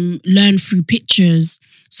learn through pictures.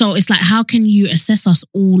 So it's like, how can you assess us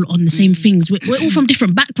all on the same things? We're all from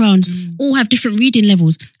different backgrounds, all have different reading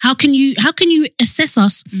levels. How can you assess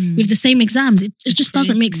us with the same exams? It just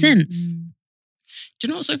doesn't make sense. Do you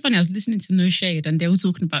know what's so funny? I was listening to No Shade and they were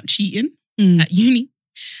talking about cheating at uni.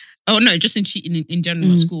 Oh no, just in cheating in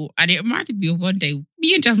general at school. And it reminded me of one day,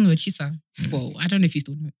 me and Jasmine were cheater. Well, I don't know if you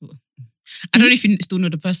still know. I don't know if you still know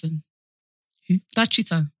the person. Who? That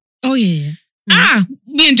cheater. Oh yeah.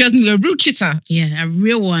 Me and Jasmine were a real cheater. Yeah, a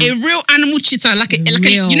real one. A real animal cheater. Like a you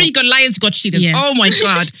know, you got lions, you got cheaters. Yeah. Oh my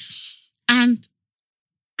God. And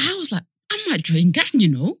I was like, I might join gang, you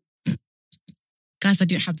know. Guys, I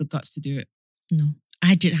didn't have the guts to do it. No.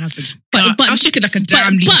 I didn't have the guts. But I was shaking like a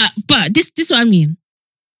damn leaf. But this is what I mean.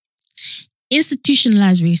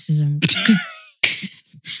 Institutionalized racism.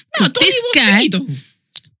 No, this guy,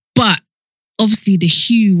 but obviously the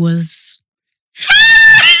hue was...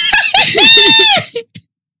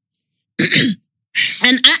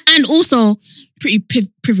 and also pretty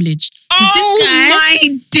privileged.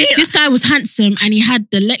 This guy was handsome and he had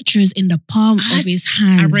the lecturers in the palm of his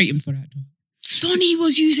hands. I rate him for that though. Donnie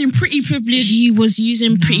was using pretty privilege. He was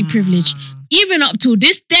using pretty privilege. Even up to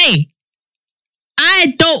this day,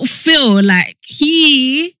 I don't feel like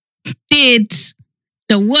he did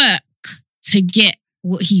the work to get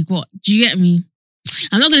what he got. Do you get me?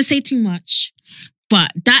 I'm not going to say too much,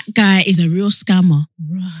 but that guy is a real scammer.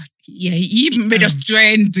 Right. Yeah, he even made us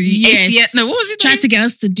join the ACN. No, what was it? Tried to get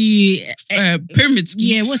us to do... pyramid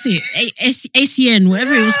scheme. Yeah, what's it? ACN,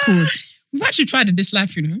 whatever it was called. We've actually tried it this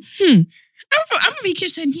life, you know. I remember he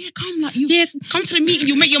kept saying, come to the meeting,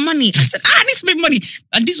 you'll make your money. I said, I need to make money.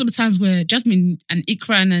 And these were the times where Jasmine and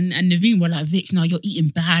Ikran and Naveen were like, Vic, now you're eating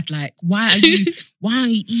bad. Like, why are you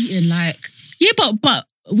eating? Like... Yeah, but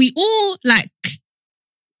we all like...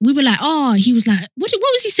 We were like, he was like, what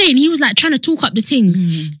was he saying? He was like trying to talk up the thing.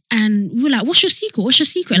 And we were like, what's your secret? What's your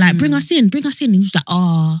secret? Like, bring us in. And he was like,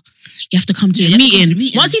 you have to come to the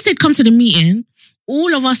meeting. Once he said come to the meeting,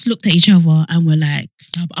 all of us looked at each other and were like...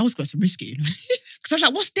 but I was going to risk it, you know. Because I was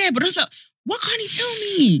like, what's there? But I was like, why can't he tell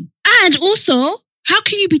me? And also, how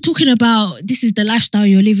can you be talking about this is the lifestyle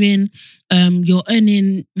you're living? You're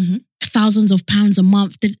earning thousands of pounds a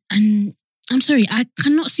month, and I'm sorry, I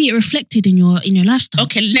cannot see it reflected in your lifestyle.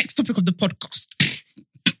 Okay, next topic of the podcast.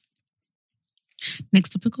 Next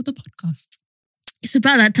topic of the podcast. It's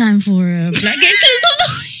about that time for Black Gangsters of the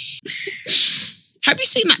Week. Have you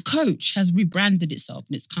seen that Coach has rebranded itself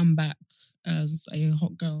and it's come back as a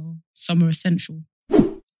hot girl summer essential?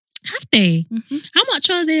 Have they? How much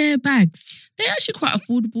are their bags? They're actually quite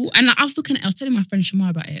affordable. And I was telling my friend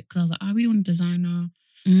Shamar about it because I was like, I really want a designer.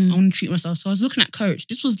 I want to treat myself. So I was looking at Coach.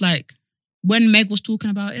 This was like when Meg was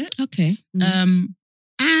talking about it. Okay.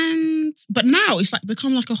 But now it's like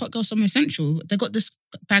become like a hot girl summer essential. They got this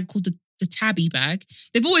bag called the Tabby bag.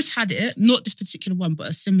 They've always had it, not this particular one, but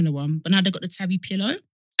a similar one. But now they've got the Tabby pillow.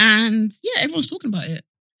 And yeah, everyone's talking about it.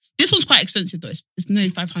 This one's quite expensive though. It's nearly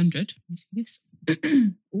 500. Let me see this.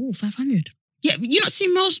 Oh, 500. Yeah, you not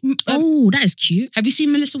seen Mel's... that is cute. Have you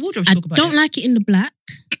seen Melissa Wardrobe talk about it? I don't like it in the black,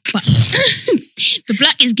 but the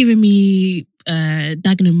black is giving me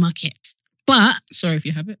Dagenham Market. But... Sorry if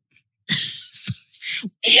you have it.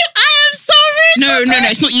 I am sorry. No,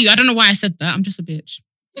 it's not you. I don't know why I said that. I'm just a bitch.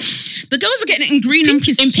 The girls are getting it in green and Pink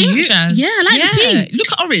is in pink, cute. Jazz. Yeah, I like the pink.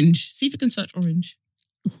 Look at orange. See if you can search orange.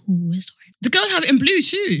 Ooh, where's the orange? The girls have it in blue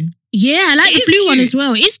too. Yeah, I like the blue one as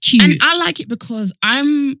well. It's cute. And I like it because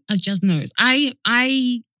I'm, as Jazz knows, I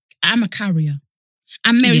am a carrier.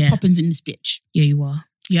 I'm Mary Poppins in this bitch. Yeah, you are.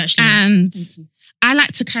 You actually And I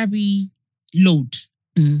like to carry load.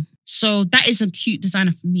 So that is a cute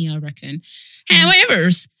designer for me, I reckon. However,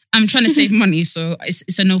 I'm trying to save money, so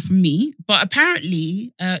it's a no from me. But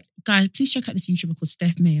apparently, guys, please check out this YouTuber called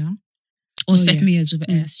Steph Meyer. Or Steph Meyer's with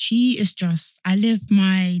an S. She is just, I live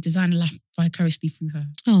my designer life vicariously through her.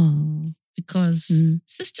 Oh. Because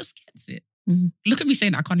sis just gets it. Look at me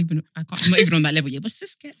saying that I'm not even on that level yet, but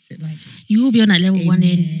sis gets it. Like, you will be on that level one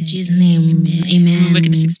day in Jesus' name. Amen. We're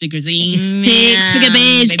working the 6 figures. Amen. 6 figure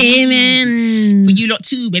babes. Baby. Amen. For you lot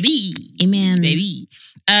too, baby. Amen. Baby.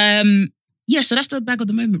 Yeah, so that's the bag of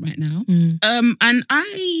the moment right now. And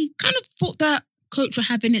I kind of thought that Coach were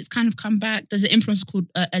having it's kind of come back. There's an influencer called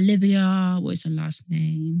Olivia. What is her last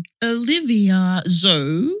name? Olivia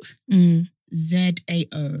Zoe.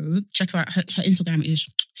 Z-A-O. Check her out. Her Instagram is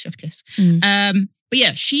Chef Kiss. But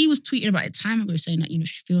yeah, she was tweeting about it time ago saying that, you know,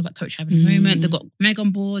 she feels like Coach having a moment. They've got Meg on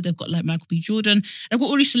board. They've got like Michael B. Jordan. They've got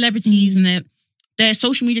all these celebrities and their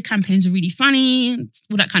social media campaigns are really funny,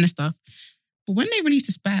 all that kind of stuff. But when they released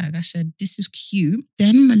this bag, I said, this is cute.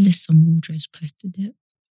 Then Melissa Wardrobe posted it.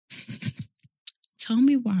 Tell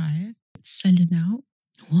me why it's selling out.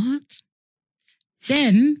 What?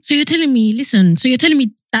 Then... So you're telling me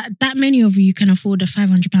that many of you can afford a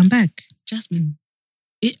 £500 bag? Jasmine.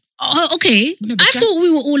 Okay. No, I thought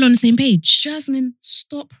we were all on the same page. Jasmine,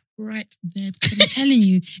 stop right there. Because I'm telling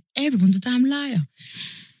you, everyone's a damn liar.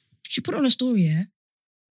 She put on a story, yeah?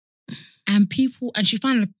 And she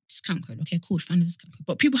found a discount code. Okay, cool, she found a discount code.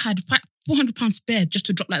 But people had £400 spare just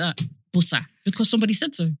to drop like that. Bussa. Because somebody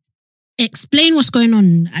said so. Explain what's going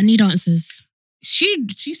on. I need answers. She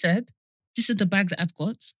said, this is the bag that I've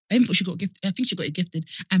got. I even thought she got gifted. I think she got it gifted.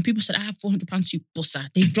 And people said, I have £400 to Bussa.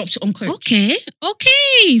 They dropped it on Coach. Okay.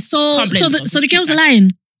 So the girls are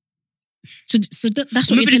lying. So that's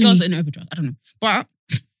what maybe you're telling me. the girls are in overdraft. I don't know. But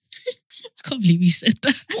I can't believe you said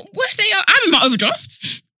that. What if they are? I'm in my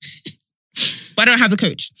overdraft. But I don't have the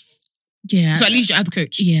Coach. Yeah. So at least you have the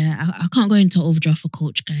Coach. Yeah, I can't go into overdraft for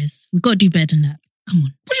Coach, guys. We've got to do better than that. Come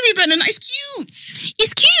on. What do you mean better than that? It's cute.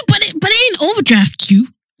 It's cute, but it ain't overdraft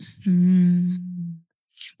cute.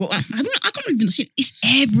 Well, I can't even see it. It's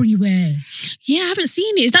everywhere. Yeah, I haven't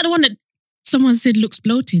seen it. Is that the one that someone said looks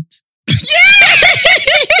bloated?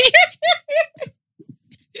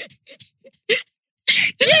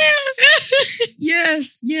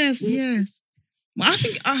 Yes. Well, I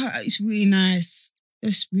think it's really nice.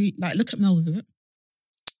 It's really, like, look at Mel with it.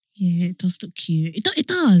 Yeah, it does look cute. It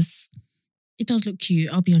does. It does look cute,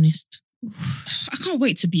 I'll be honest. I can't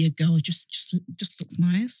wait to be a girl. Just looks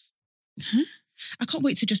nice. Huh? I can't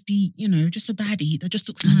wait to just be, just a baddie that just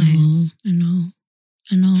looks nice. I know.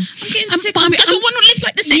 I'm getting sick of it. I don't want to live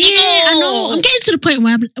like this anymore. I know. I'm getting to the point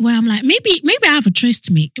where I'm like, maybe I have a choice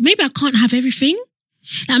to make. Maybe I can't have everything.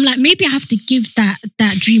 I'm like, maybe I have to give that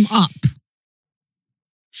dream up.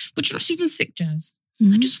 But you're not even sick, Jazz.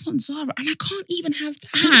 I just want Zara and I can't even have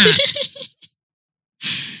that.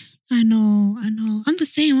 I know. I'm the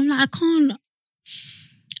same. I'm like, I can't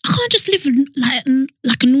just live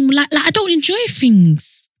like a normal life. Like, I don't enjoy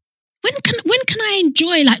things. When can I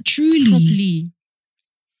enjoy, like, truly? Properly.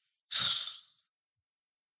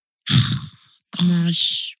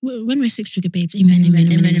 When we're 6-figure babes, amen.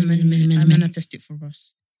 I manifest it for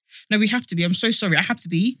us. No, we have to be. I'm so sorry. I have to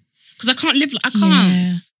be because I can't live. I can't. Yeah.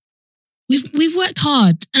 We've worked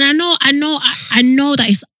hard, and I know that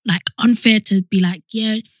it's like unfair to be like,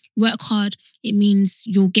 yeah, work hard. It means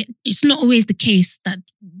you'll get. It's not always the case that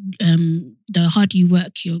the harder you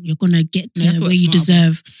work, you're gonna get to where you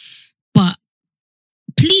deserve. But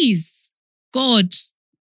please, God,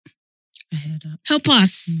 I hear that. Help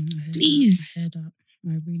us, please. I hear that.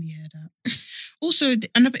 I really hear that. Also,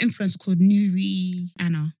 another influencer called Nuri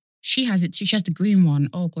Anna. She has it too. She has the green one.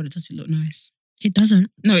 Oh God, does it look nice? It doesn't.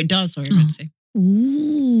 No, it does. Sorry, I meant to say.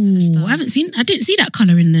 Ooh, I didn't see that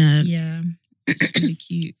colour in the... Yeah. It's really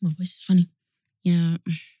cute. My voice is funny. Yeah.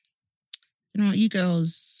 You know, you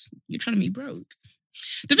girls, you're trying to be broke.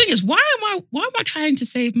 The thing is, why am I trying to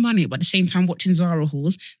save money but at the same time watching Zara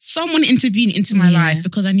hauls? Someone intervene into my life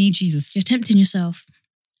because I need Jesus. You're tempting yourself.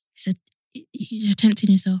 You're tempting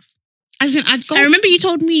yourself. As in, I remember you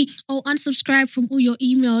told me, unsubscribe from all your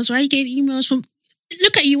emails. Why are you getting emails from...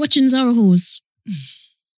 Look at you watching Zara hauls.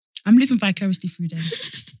 I'm living vicariously through them.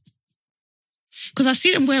 Because I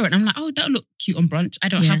see them wear it and I'm like, oh, that'll look cute on brunch. I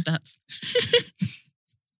don't have that.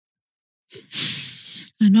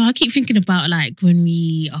 I know. I keep thinking about like when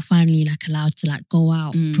we are finally like allowed to like go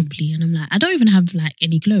out properly, and I'm like, I don't even have like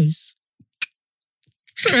any clothes.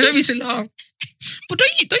 Sorry, let me say laugh. But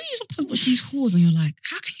don't you sometimes watch these hauls and you're like,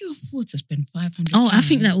 how can you afford to spend £500? Oh, I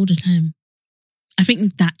think that all the time. I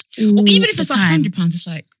think that all even if it's £100, it's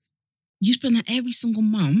like you spend that every single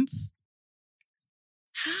month.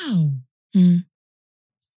 How?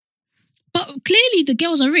 But clearly the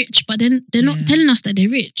girls are rich, but then they're not telling us that they're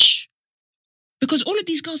rich. Because all of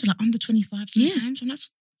these girls are like under 25 sometimes, and where's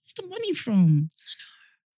the money from?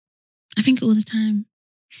 I think all the time.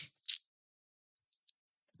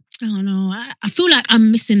 I don't know. I feel like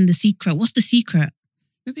I'm missing the secret. What's the secret?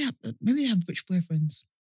 Maybe they have rich boyfriends.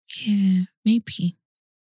 Yeah, maybe.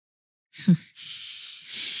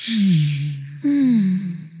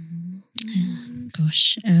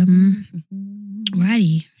 Gosh.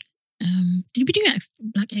 Righty. Did we do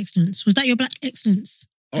Black Excellence? Was that your Black Excellence?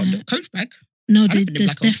 Oh, the coach bag? No, the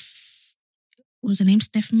Steph... What was her name?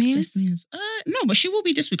 Steph Mears? No, but she will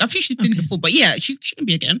be this week. I think she's been before, but yeah, she shouldn't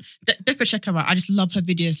be again. Definitely check her out. I just love her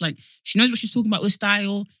videos. Like, she knows what she's talking about with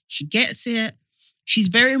style. She gets it. She's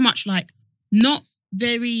very much like, not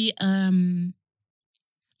very,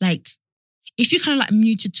 like, if you kind of like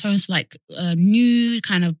muted tones, like nude,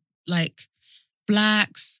 kind of like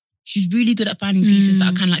blacks, she's really good at finding pieces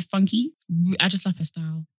that are kind of like funky. I just love her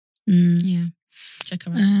style. Yeah, check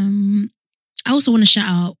her out. I also want to shout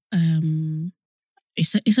out,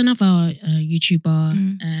 it's another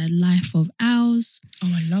YouTuber, Life of Ours.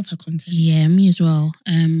 Oh, I love her content. Yeah, me as well.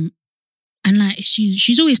 And like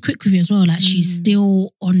she's always quick with it as well. Like she's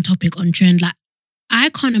still on topic, on trend. Like I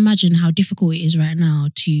can't imagine how difficult it is right now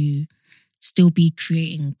to still be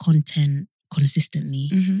creating content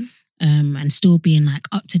consistently, and still being like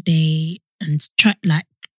up to date and trying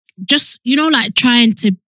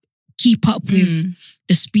to keep up with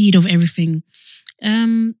the speed of everything.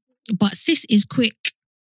 But sis is quick,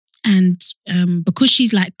 and because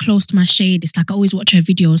she's like close to my shade, it's like I always watch her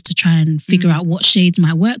videos to try and figure out what shades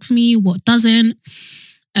might work for me, what doesn't.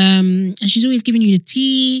 And she's always giving you the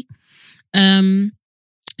tea.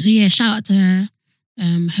 So yeah, shout out to her.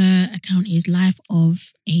 Her account is Life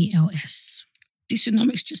of ALS.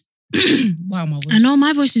 Dysonomics just wow, my voice. I know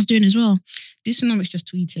my voice is doing as well. Dysonomics just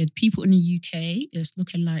tweeted, people in the UK, it's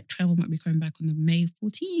looking like travel might be coming back on the May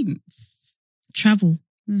 14th. Travel?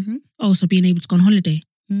 Oh, so being able to go on holiday?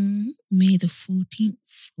 May the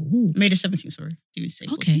 14th. Ooh. May the 17th, sorry. Did we say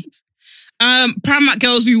 14th? Okay. Primark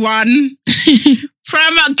girls, we won.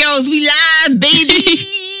 Primark girls, we live, baby.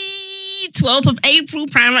 12th of April,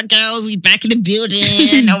 Primark girls, we back in the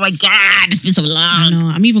building. Oh my God, it's been so long. I know.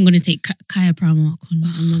 I'm even going to take Kaya Primark on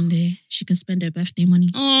Monday. She can spend her birthday money.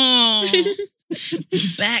 Oh, we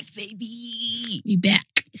back, baby. We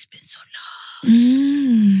back. It's been so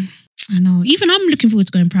long. I know. Even I'm looking forward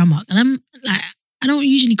to going Primark, and I'm like, I don't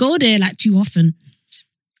usually go there like too often.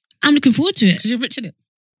 I'm looking forward to it. Because you're rich in it.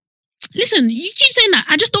 Listen, you keep saying that.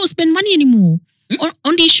 I just don't spend money anymore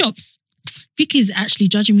on these shops. Vicky's actually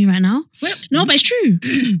judging me right now. Well, no, but it's true.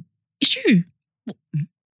 It's true.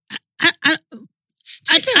 I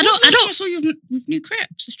saw you with new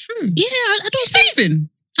crepes. It's true. Yeah, I don't saving.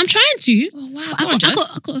 I'm trying to. Oh wow! I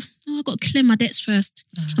got to clear my debts first.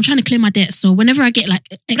 I'm trying to clear my debts. So whenever I get like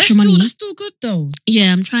extra money, that's still good though.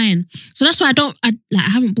 Yeah, I'm trying. So that's why I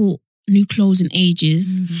haven't bought new clothes in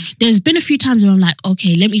ages. There's been a few times where I'm like,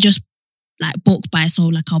 okay, let me just like bulk buy. So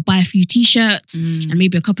like I'll buy a few t-shirts and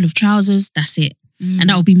maybe a couple of trousers. That's it. And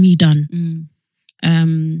that will be me done.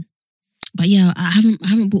 But yeah, I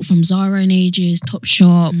haven't bought from Zara in ages,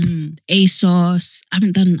 Topshop, ASOS. I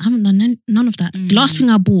haven't done none of that. The last thing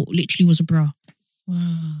I bought literally was a bra.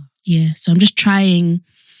 Wow. Yeah, so I'm just trying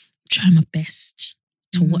my best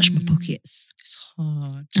to watch my pockets. It's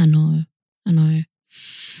hard. I know.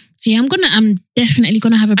 So yeah, I'm definitely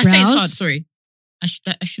gonna have a browse. I say it's hard. Sorry, I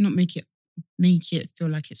should not make it feel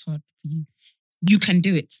like it's hard for you. You can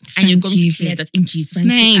do it, and you're going to clear that in Jesus'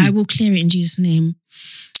 name. I will clear it in Jesus' name.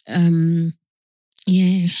 I'm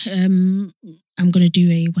gonna do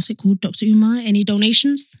a what's it called, Dr. Umar? Any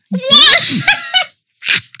donations? What?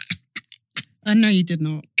 I know you did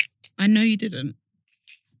not. I know you didn't.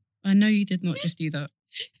 I know you did not just do that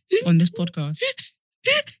on this podcast.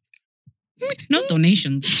 Not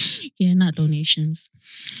donations. Yeah, not donations.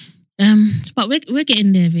 But we're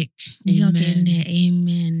getting there, Vic. We are getting there.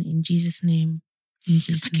 Amen. In Jesus' name.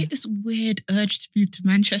 I get this weird urge to move to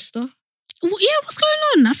Manchester. Well, yeah, what's going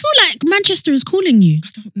on? I feel like Manchester is calling you. I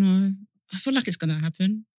don't know. I feel like it's gonna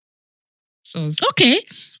happen. So Okay,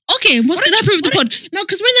 what's gonna happen with the pod? No,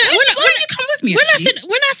 because when you come with me? When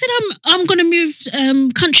I said I'm gonna move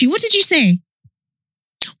country, what did you say?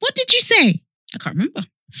 I can't remember.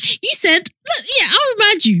 You said, look, yeah, I'll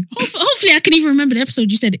remind you. Hopefully I can even remember the episode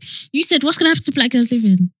you said it. You said, what's gonna happen to Black Girls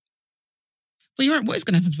Living? Well, you're right. What is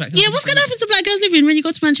gonna happen to Black Girls? Yeah, what's gonna happen to Black Girls Living when you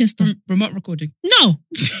go to Manchester? Remote recording. No.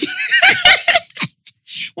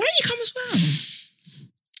 Why don't you come as well?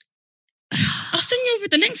 I'll send you over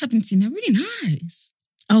the links I've been seeing. They're really nice.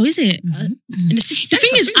 Oh, is it? In the city The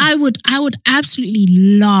thing centre is, too. I would absolutely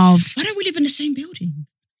love. Why don't we live in the same building?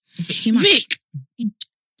 It's a bit too much. Vic,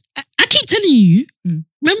 I keep telling you.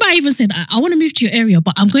 Remember, I even said I want to move to your area,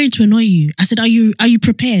 but I'm going to annoy you. I said, are you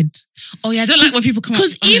prepared? Oh yeah, I don't like when people come up.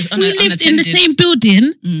 Because if we lived in the same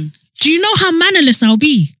building, do you know how mannerless I'll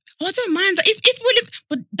be? Oh, I don't mind that. If we live,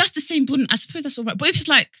 but that's the same building. I suppose that's all right. But if it's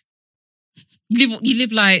like you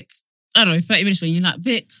live like, I don't know, 30 minutes away, and you're like,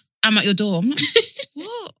 Vic, I'm at your door. I'm like,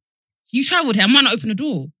 what? You travelled here. I might not open the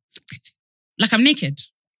door. Like I'm naked,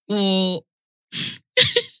 or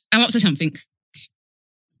I'm up to something.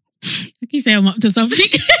 I can say I'm up to something.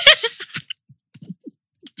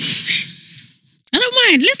 I don't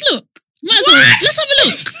mind. Let's look. Might as well. Let's have a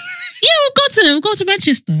look. Yeah, we'll go to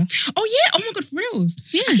Manchester. Oh yeah! Oh my god, for reals.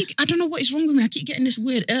 Yeah. I don't know what is wrong with me. I keep getting this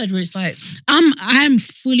weird urge where it's like I'm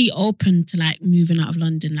fully open to like moving out of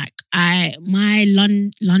London. Like my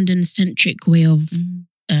London centric way of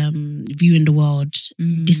viewing the world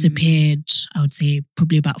disappeared. I would say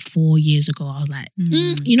probably about 4 years ago. I was like,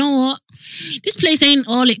 you know what? This place ain't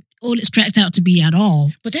all it's cracked out to be at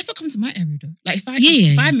all. But therefore, come to my area though. Like if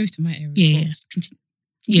I move to my area,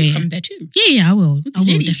 Yeah. come there too. Yeah, I will. I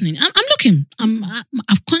will definitely. I'm looking.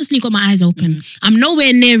 I've constantly got my eyes open. I'm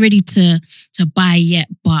nowhere near ready to buy yet,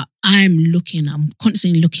 but I'm looking. I'm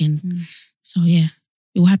constantly looking. So yeah,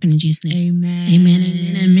 it will happen in Jesus' name. Amen. Amen.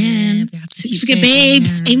 Amen. Amen. Six figure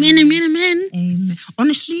babes. Amen. Amen. Amen. Amen.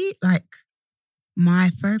 Honestly, like my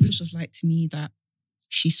therapist was like to me that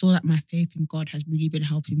she saw that my faith in God has really been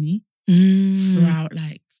helping me throughout,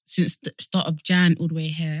 like since the start of Jan all the way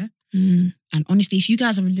here. And honestly, if you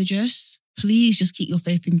guys are religious, please just keep your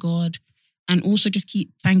faith in God, and also just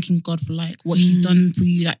keep thanking God for like what He's done for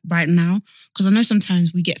you like right now. Because I know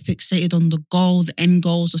sometimes we get fixated on the goals, the end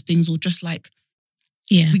goals of things, or just like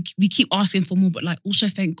we keep asking for more, but like also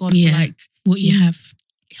thank God for like what you have,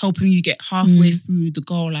 helping you get halfway through the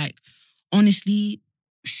goal. Like honestly,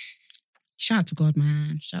 shout out to God,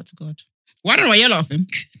 man. Shout out to God. Well, I don't know why you're laughing.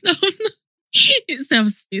 No.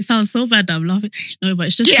 It sounds so bad that I'm laughing. No, but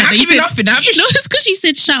it's just I've been laughing. No, it's because she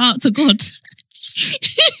said shout out to God.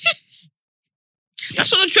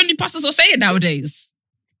 That's what the trendy pastors are saying nowadays.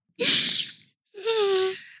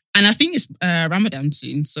 And I think it's Ramadan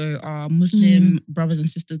soon, so our Muslim brothers and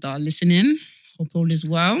sisters that are listening, hope all is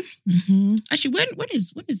well. Actually, when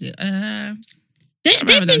is it? They've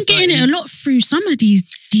been getting it a lot through summer these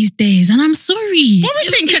days, and I'm sorry. What was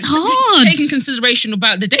it? It's hard. Taking consideration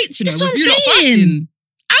about the dates, you know, That's what with you I'm lot saying. fasting.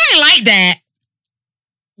 I don't like that.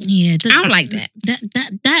 Yeah, I don't like that.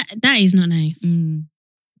 That is not nice.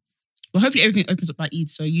 Well, hopefully everything opens up by Eid,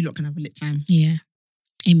 so you lot can have a lit time. Yeah.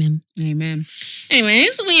 Amen. Amen.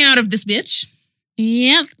 Anyways, we out of this bitch.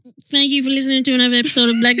 Yep. Thank you for listening to another episode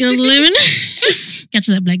of Black Girls Living. Catch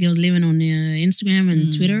us at Black Girls Living on Instagram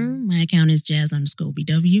and Twitter. My account is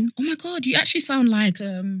jazz_BW. Oh my God, you actually sound like,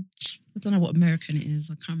 I don't know what American it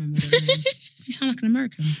is. I can't remember the name. You sound like an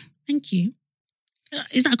American. Thank you.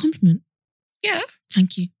 Is that a compliment? Yeah.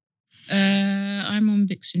 Thank you. I'm on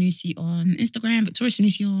Vic Sanusi on Instagram, Victoria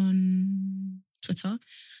Sanusi on Twitter.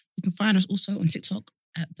 You can find us also on TikTok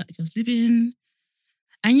at Black Girls Living.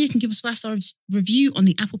 And you can give us a 5-star review on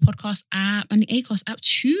the Apple Podcast app and the Acast app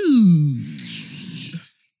too.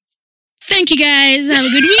 Thank you guys. Have a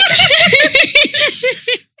good week.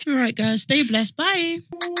 All right, guys. Stay blessed. Bye.